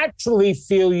naturally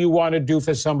feel you want to do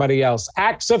for somebody else.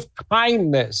 Acts of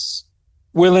kindness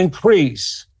will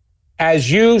increase as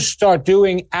you start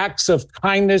doing acts of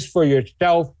kindness for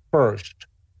yourself first.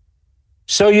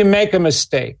 So you make a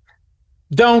mistake.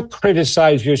 Don't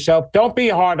criticize yourself. Don't be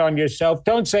hard on yourself.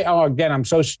 Don't say, oh, again, I'm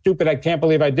so stupid. I can't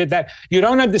believe I did that. You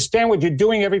don't understand what you're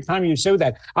doing every time you say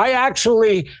that. I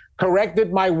actually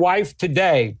corrected my wife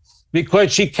today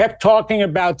because she kept talking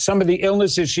about some of the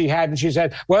illnesses she had. And she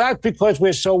said, well, that's because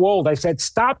we're so old. I said,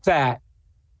 stop that.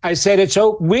 I said,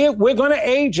 we're going to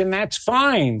age and that's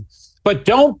fine. But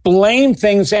don't blame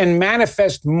things and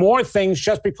manifest more things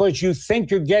just because you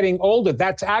think you're getting older.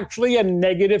 That's actually a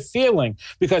negative feeling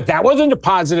because that wasn't a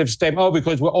positive statement. Oh,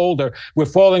 because we're older, we're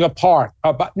falling apart.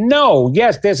 But no,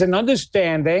 yes, there's an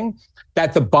understanding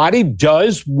that the body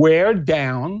does wear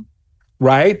down,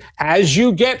 right, as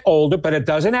you get older, but it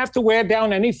doesn't have to wear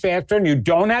down any faster, and you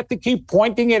don't have to keep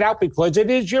pointing it out because it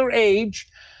is your age.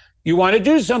 You want to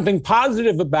do something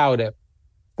positive about it,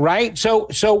 right? So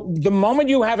the moment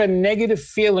you have a negative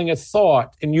feeling, a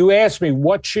thought, and you ask me,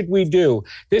 what should we do?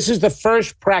 This is the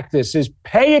first practice, is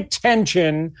pay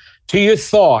attention to your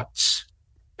thoughts.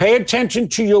 Pay attention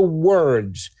to your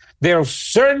words. They'll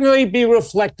certainly be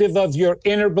reflective of your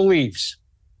inner beliefs.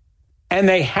 And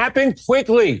they happen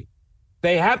quickly.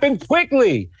 They happen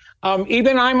quickly.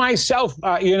 Even I myself,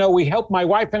 my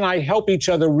wife and I help each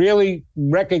other really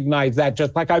recognize that,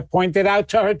 just like I pointed out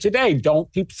to her today.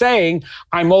 Don't keep saying,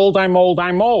 I'm old,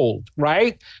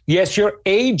 right? Yes, you're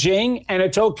aging, and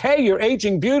it's okay. You're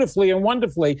aging beautifully and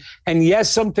wonderfully. And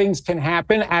yes, some things can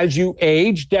happen as you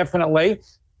age, definitely,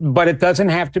 but it doesn't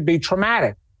have to be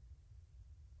traumatic.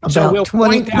 About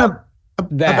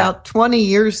 20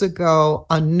 years ago,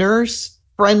 a nurse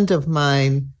friend of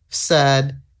mine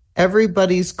said,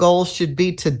 everybody's goal should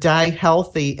be to die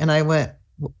healthy. And I went,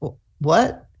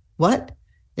 what?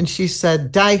 And she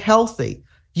said, die healthy.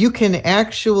 You can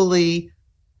actually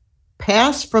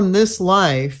pass from this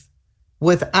life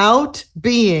without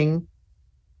being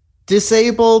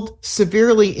disabled,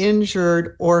 severely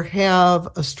injured, or have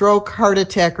a stroke, heart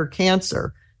attack, or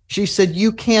cancer. She said,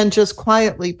 you can just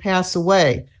quietly pass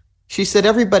away. She said,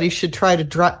 everybody should try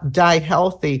to die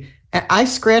healthy. I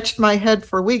scratched my head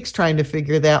for weeks trying to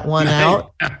figure that one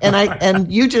out.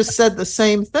 And you just said the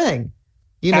same thing.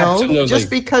 You know, Absolutely. Just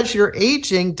because you're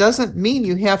aging doesn't mean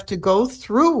you have to go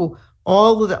through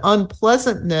all of the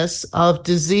unpleasantness of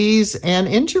disease and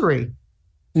injury.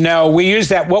 No, we use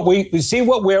that. What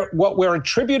we're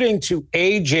attributing to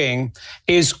aging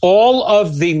is all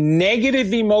of the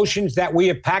negative emotions that we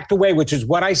have packed away, which is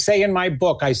what I say in my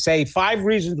book. I say 5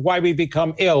 reasons why we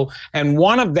become ill. And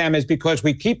one of them is because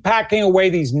we keep packing away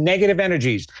these negative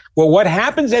energies. Well, what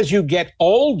happens as you get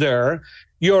older,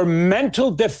 your mental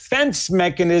defense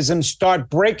mechanisms start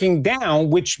breaking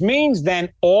down, which means then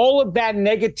all of that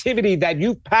negativity that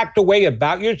you packed away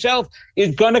about yourself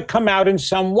is going to come out in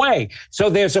some way. So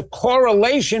there's a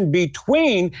correlation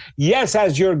between, yes,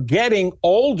 as you're getting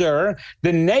older,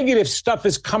 the negative stuff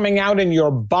is coming out in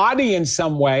your body in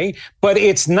some way, but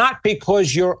it's not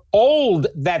because you're old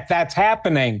that that's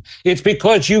happening. It's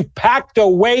because you packed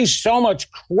away so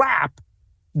much crap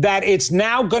that it's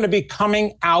now going to be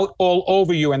coming out all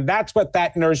over you. And that's what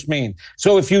that nurse means.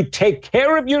 So if you take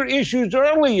care of your issues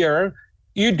earlier,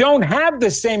 you don't have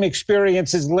the same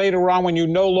experiences later on when you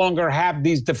no longer have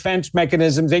these defense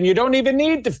mechanisms, and you don't even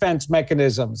need defense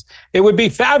mechanisms. It would be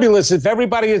fabulous if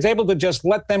everybody is able to just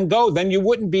let them go. Then you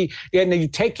wouldn't be, and you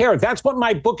take care of. That's what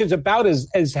my book is about,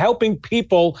 is helping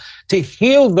people to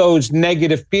heal those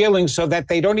negative feelings so that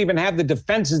they don't even have the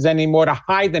defenses anymore to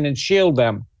hide them and shield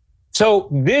them. So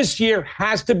this year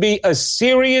has to be a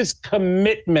serious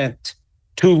commitment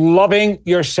to loving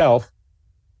yourself.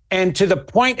 And to the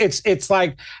point, it's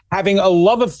like having a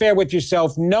love affair with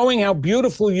yourself, knowing how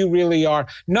beautiful you really are,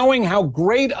 knowing how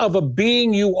great of a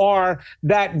being you are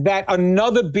that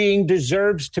another being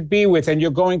deserves to be with. And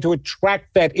you're going to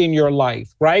attract that in your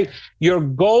life, right? Your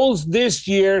goals this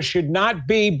year should not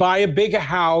be buy a bigger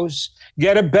house,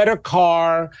 get a better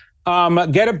car,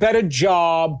 get a better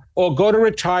job, or go to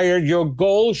retire. Your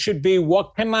goal should be,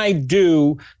 what can I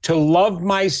do to love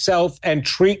myself and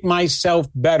treat myself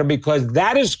better? Because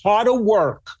that is harder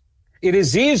work. It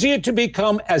is easier to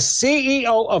become a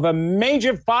CEO of a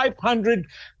major 500,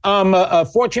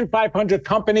 Fortune 500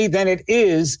 company than it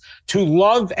is to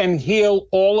love and heal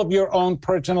all of your own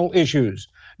personal issues.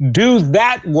 Do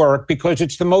that work because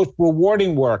it's the most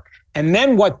rewarding work. And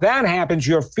then what that happens,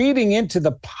 you're feeding into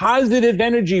the positive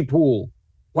energy pool,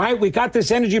 right? We got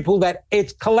this energy pool that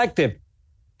it's collective.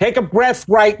 Take a breath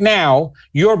right now.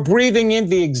 You're breathing in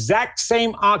the exact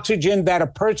same oxygen that a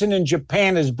person in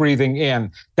Japan is breathing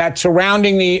in, that's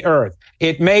surrounding the earth.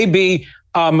 It may be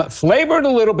flavored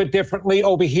a little bit differently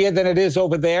over here than it is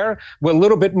over there, with a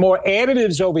little bit more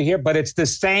additives over here, but it's the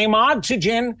same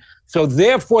oxygen. So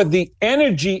therefore, the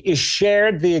energy is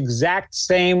shared the exact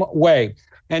same way.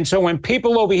 And so when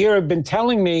people over here have been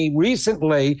telling me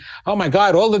recently, oh my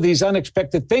God, all of these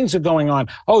unexpected things are going on.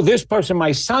 Oh, this person,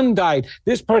 my son died.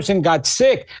 This person got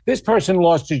sick. This person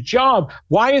lost his job.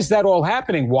 Why is that all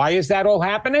happening? Why is that all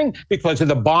happening? Because of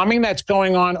the bombing that's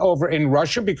going on over in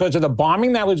Russia, because of the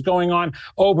bombing that was going on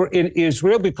over in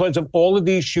Israel, because of all of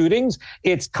these shootings.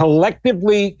 It's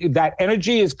collectively, that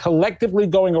energy is collectively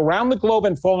going around the globe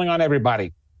and falling on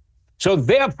everybody. So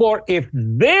therefore, if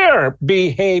their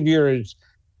behaviors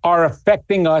are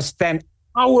affecting us, then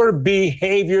our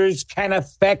behaviors can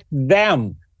affect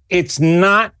them. It's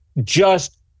not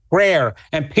just prayer.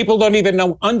 And people don't even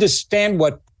understand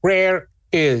what prayer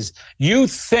is. You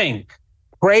think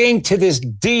praying to this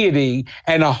deity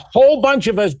and a whole bunch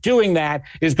of us doing that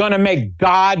is going to make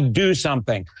God do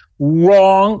something.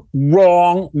 Wrong,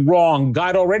 wrong, wrong.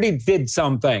 God already did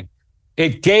something.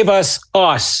 It gave us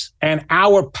and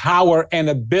our power and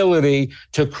ability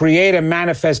to create and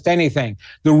manifest anything.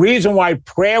 The reason why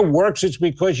prayer works is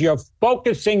because you're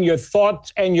focusing your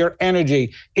thoughts and your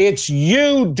energy. It's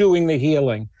you doing the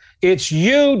healing. It's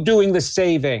you doing the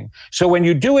saving. So when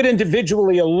you do it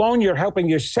individually alone, you're helping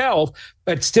yourself,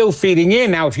 but still feeding in.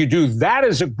 Now, if you do that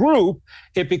as a group,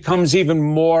 it becomes even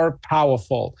more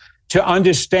powerful. To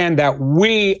understand that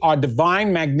we are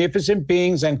divine, magnificent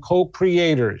beings and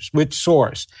co-creators with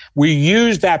Source. We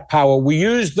use that power. We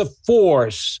use the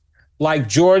Force, like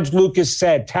George Lucas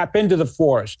said, tap into the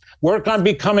Force. Work on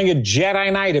becoming a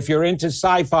Jedi Knight if you're into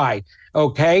sci-fi,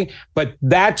 okay? But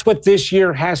that's what this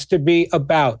year has to be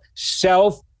about.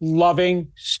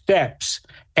 Self-loving steps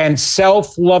and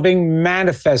self-loving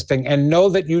manifesting, and know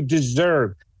that you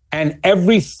deserve. And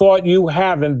every thought you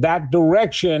have in that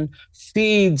direction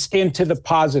feeds into the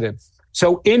positive.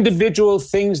 So individual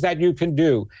things that you can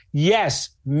do. Yes,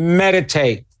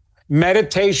 meditate.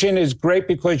 Meditation is great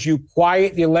because you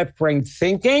quiet your left brain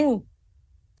thinking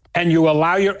and you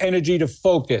allow your energy to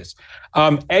focus.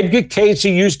 Edgar Cayce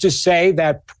used to say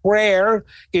that prayer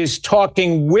is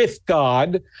talking with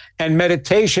God and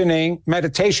meditation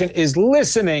is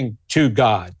listening to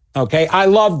God. Okay, I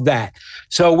love that.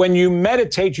 So when you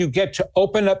meditate, you get to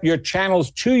open up your channels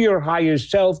to your higher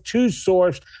self, to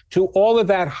source, to all of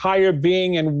that higher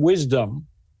being and wisdom.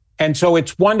 And so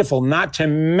it's wonderful, not to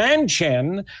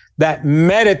mention that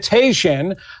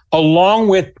meditation, along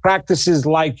with practices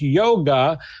like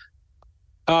yoga,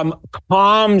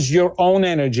 calms your own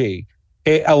energy.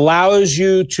 It allows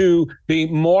you to be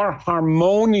more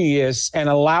harmonious and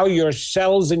allow your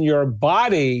cells in your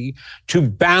body to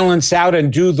balance out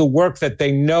and do the work that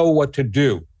they know what to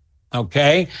do.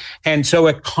 Okay. And so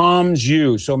it calms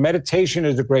you. So meditation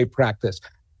is a great practice.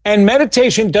 And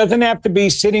meditation doesn't have to be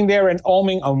sitting there and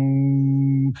oming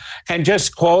and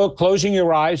just closing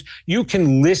your eyes. You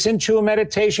can listen to a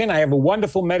meditation. I have a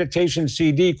wonderful meditation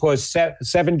CD called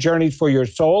 7 Journeys for Your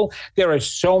Soul. There are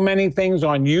so many things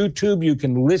on YouTube you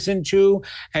can listen to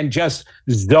and just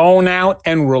zone out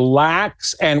and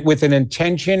relax, and with an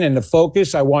intention and a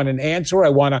focus. I want an answer. I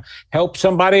want to help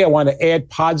somebody. I want to add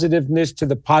positiveness to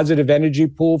the positive energy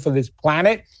pool for this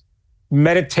planet.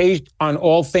 Meditate on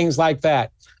all things like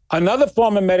that. Another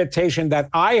form of meditation that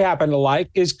I happen to like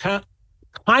is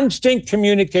constant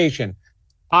communication.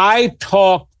 I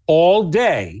talk all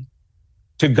day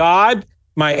to God,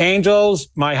 my angels,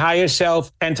 my higher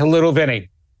self, and to little Vinny.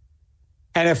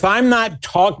 And if I'm not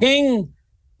talking,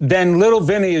 then little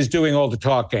Vinny is doing all the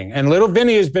talking. And little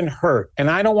Vinny has been hurt.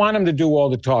 And I don't want him to do all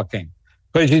the talking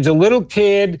because he's a little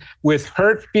kid with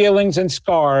hurt feelings and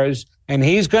scars. And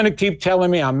he's going to keep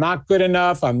telling me I'm not good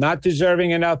enough. I'm not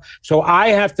deserving enough. So I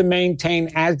have to maintain,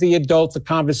 as the adult, the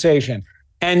conversation.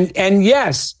 And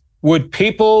yes, would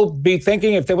people be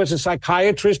thinking, if there was a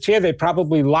psychiatrist here, they'd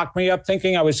probably lock me up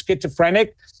thinking I was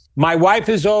schizophrenic. My wife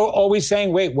is always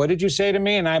saying, wait, what did you say to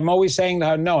me? And I'm always saying to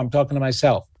her, no, I'm talking to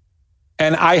myself.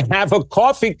 And I have a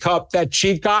coffee cup that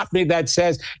she got me that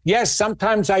says, yes,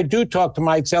 sometimes I do talk to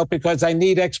myself because I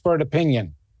need expert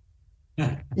opinion.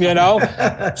 You know,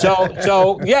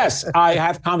 so yes, I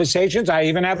have conversations. I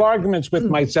even have arguments with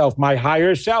myself, my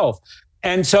higher self.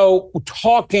 And so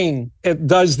talking, it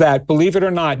does that. Believe it or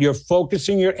not, you're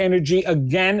focusing your energy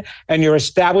again, and you're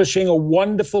establishing a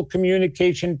wonderful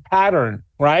communication pattern,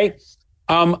 right?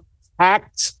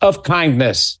 Acts of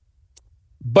kindness.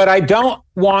 But I don't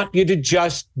want you to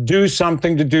just do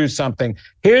something to do something.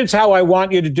 Here's how I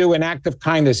want you to do an act of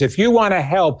kindness. If you want to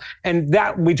help, and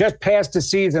that we just passed a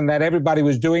season that everybody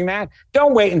was doing that,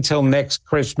 don't wait until next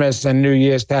Christmas and New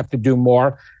Year's to have to do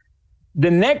more. The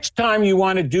next time you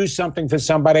want to do something for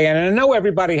somebody, and I know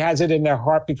everybody has it in their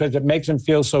heart because it makes them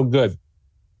feel so good.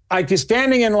 Like you're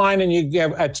standing in line and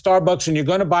at Starbucks and you're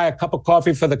going to buy a cup of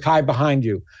coffee for the guy behind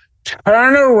you.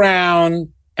 Turn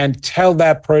around and tell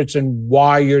that person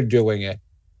why you're doing it.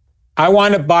 I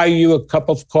want to buy you a cup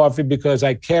of coffee because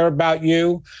I care about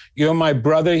you. You're my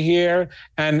brother here,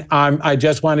 and I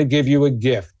just want to give you a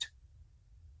gift.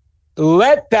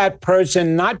 Let that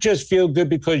person not just feel good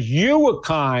because you were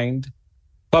kind,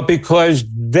 but because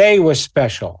they were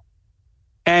special.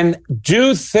 And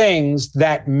do things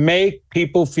that make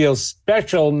people feel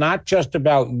special, not just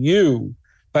about you,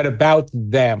 but about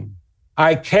them.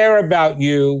 I care about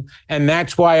you, and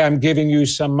that's why I'm giving you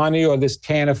some money or this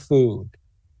can of food.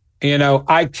 You know,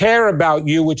 I care about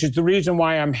you, which is the reason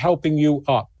why I'm helping you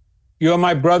up. You're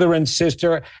my brother and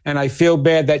sister, and I feel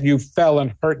bad that you fell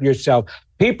and hurt yourself.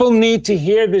 People need to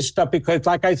hear this stuff because,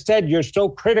 like I said, you're so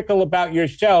critical about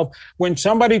yourself. When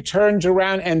somebody turns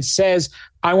around and says,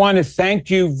 I want to thank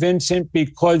you, Vincent,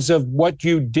 because of what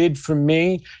you did for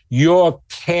me, your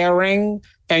caring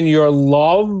and your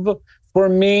love for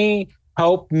me,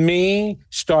 help me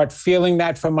start feeling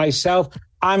that for myself.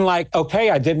 I'm like, okay,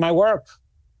 I did my work.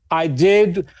 I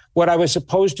did what I was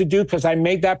supposed to do because I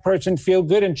made that person feel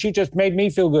good, and she just made me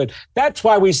feel good. That's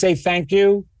why we say thank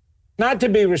you, not to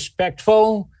be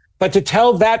respectful, but to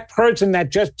tell that person that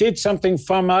just did something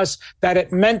from us that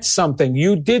it meant something.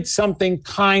 You did something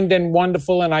kind and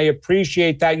wonderful, and I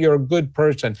appreciate that. You're a good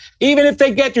person. Even if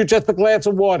they get you just a glass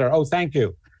of water. Oh, thank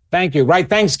you. Thank you. Right?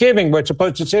 Thanksgiving, we're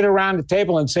supposed to sit around the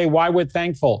table and say why we're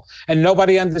thankful. And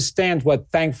nobody understands what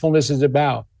thankfulness is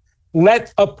about.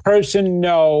 Let a person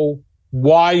know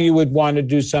why you would want to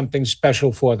do something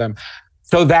special for them,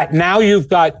 so that now you've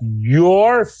got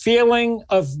your feeling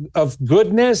of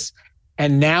goodness,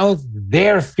 and now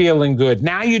they're feeling good.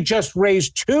 Now you just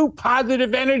raised 2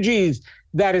 positive energies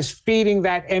that is feeding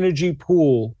that energy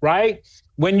pool, right?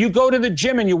 When you go to the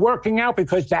gym and you're working out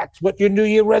because that's what your New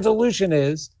Year resolution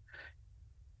is,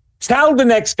 tell the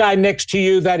next guy next to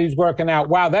you that he's working out,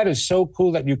 wow, that is so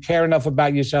cool that you care enough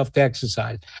about yourself to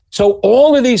exercise. So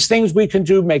all of these things we can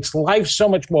do makes life so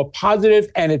much more positive,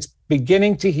 and it's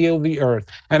beginning to heal the earth.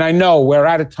 And I know we're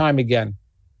out of time again.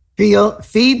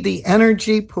 Feed the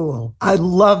energy pool. I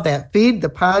love that. Feed the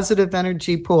positive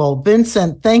energy pool.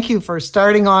 Vincent, thank you for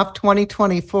starting off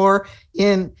 2024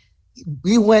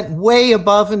 we went way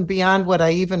above and beyond what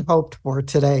I even hoped for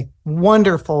today.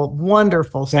 Wonderful,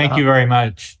 wonderful stuff. Thank you very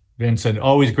much, Vincent.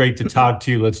 Always great to talk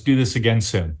to you. Let's do this again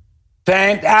soon.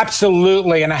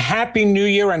 Absolutely. And a happy new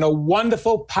year and a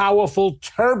wonderful, powerful,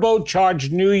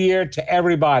 turbocharged new year to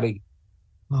everybody.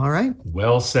 All right.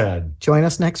 Well said. Join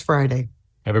us next Friday.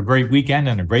 Have a great weekend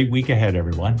and a great week ahead,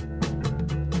 everyone.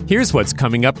 Here's what's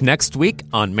coming up next week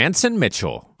on Mantz and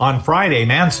Mitchell. On Friday,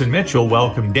 Mantz and Mitchell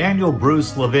welcome Daniel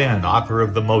Bruce Levin, author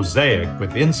of The Mosaic,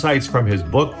 with insights from his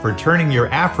book for turning your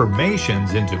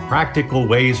affirmations into practical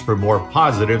ways for more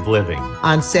positive living.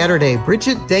 On Saturday,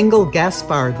 Bridget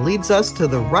Dengel-Gaspard leads us to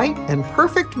the right and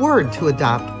perfect word to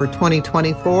adopt for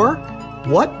 2024.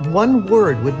 What one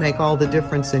word would make all the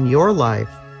difference in your life?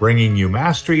 Bringing you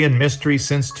mastery and mystery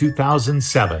since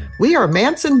 2007. We are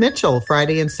Mantz and Mitchell,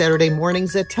 Friday and Saturday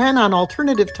mornings at 10 on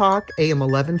Alternative Talk, AM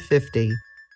 1150.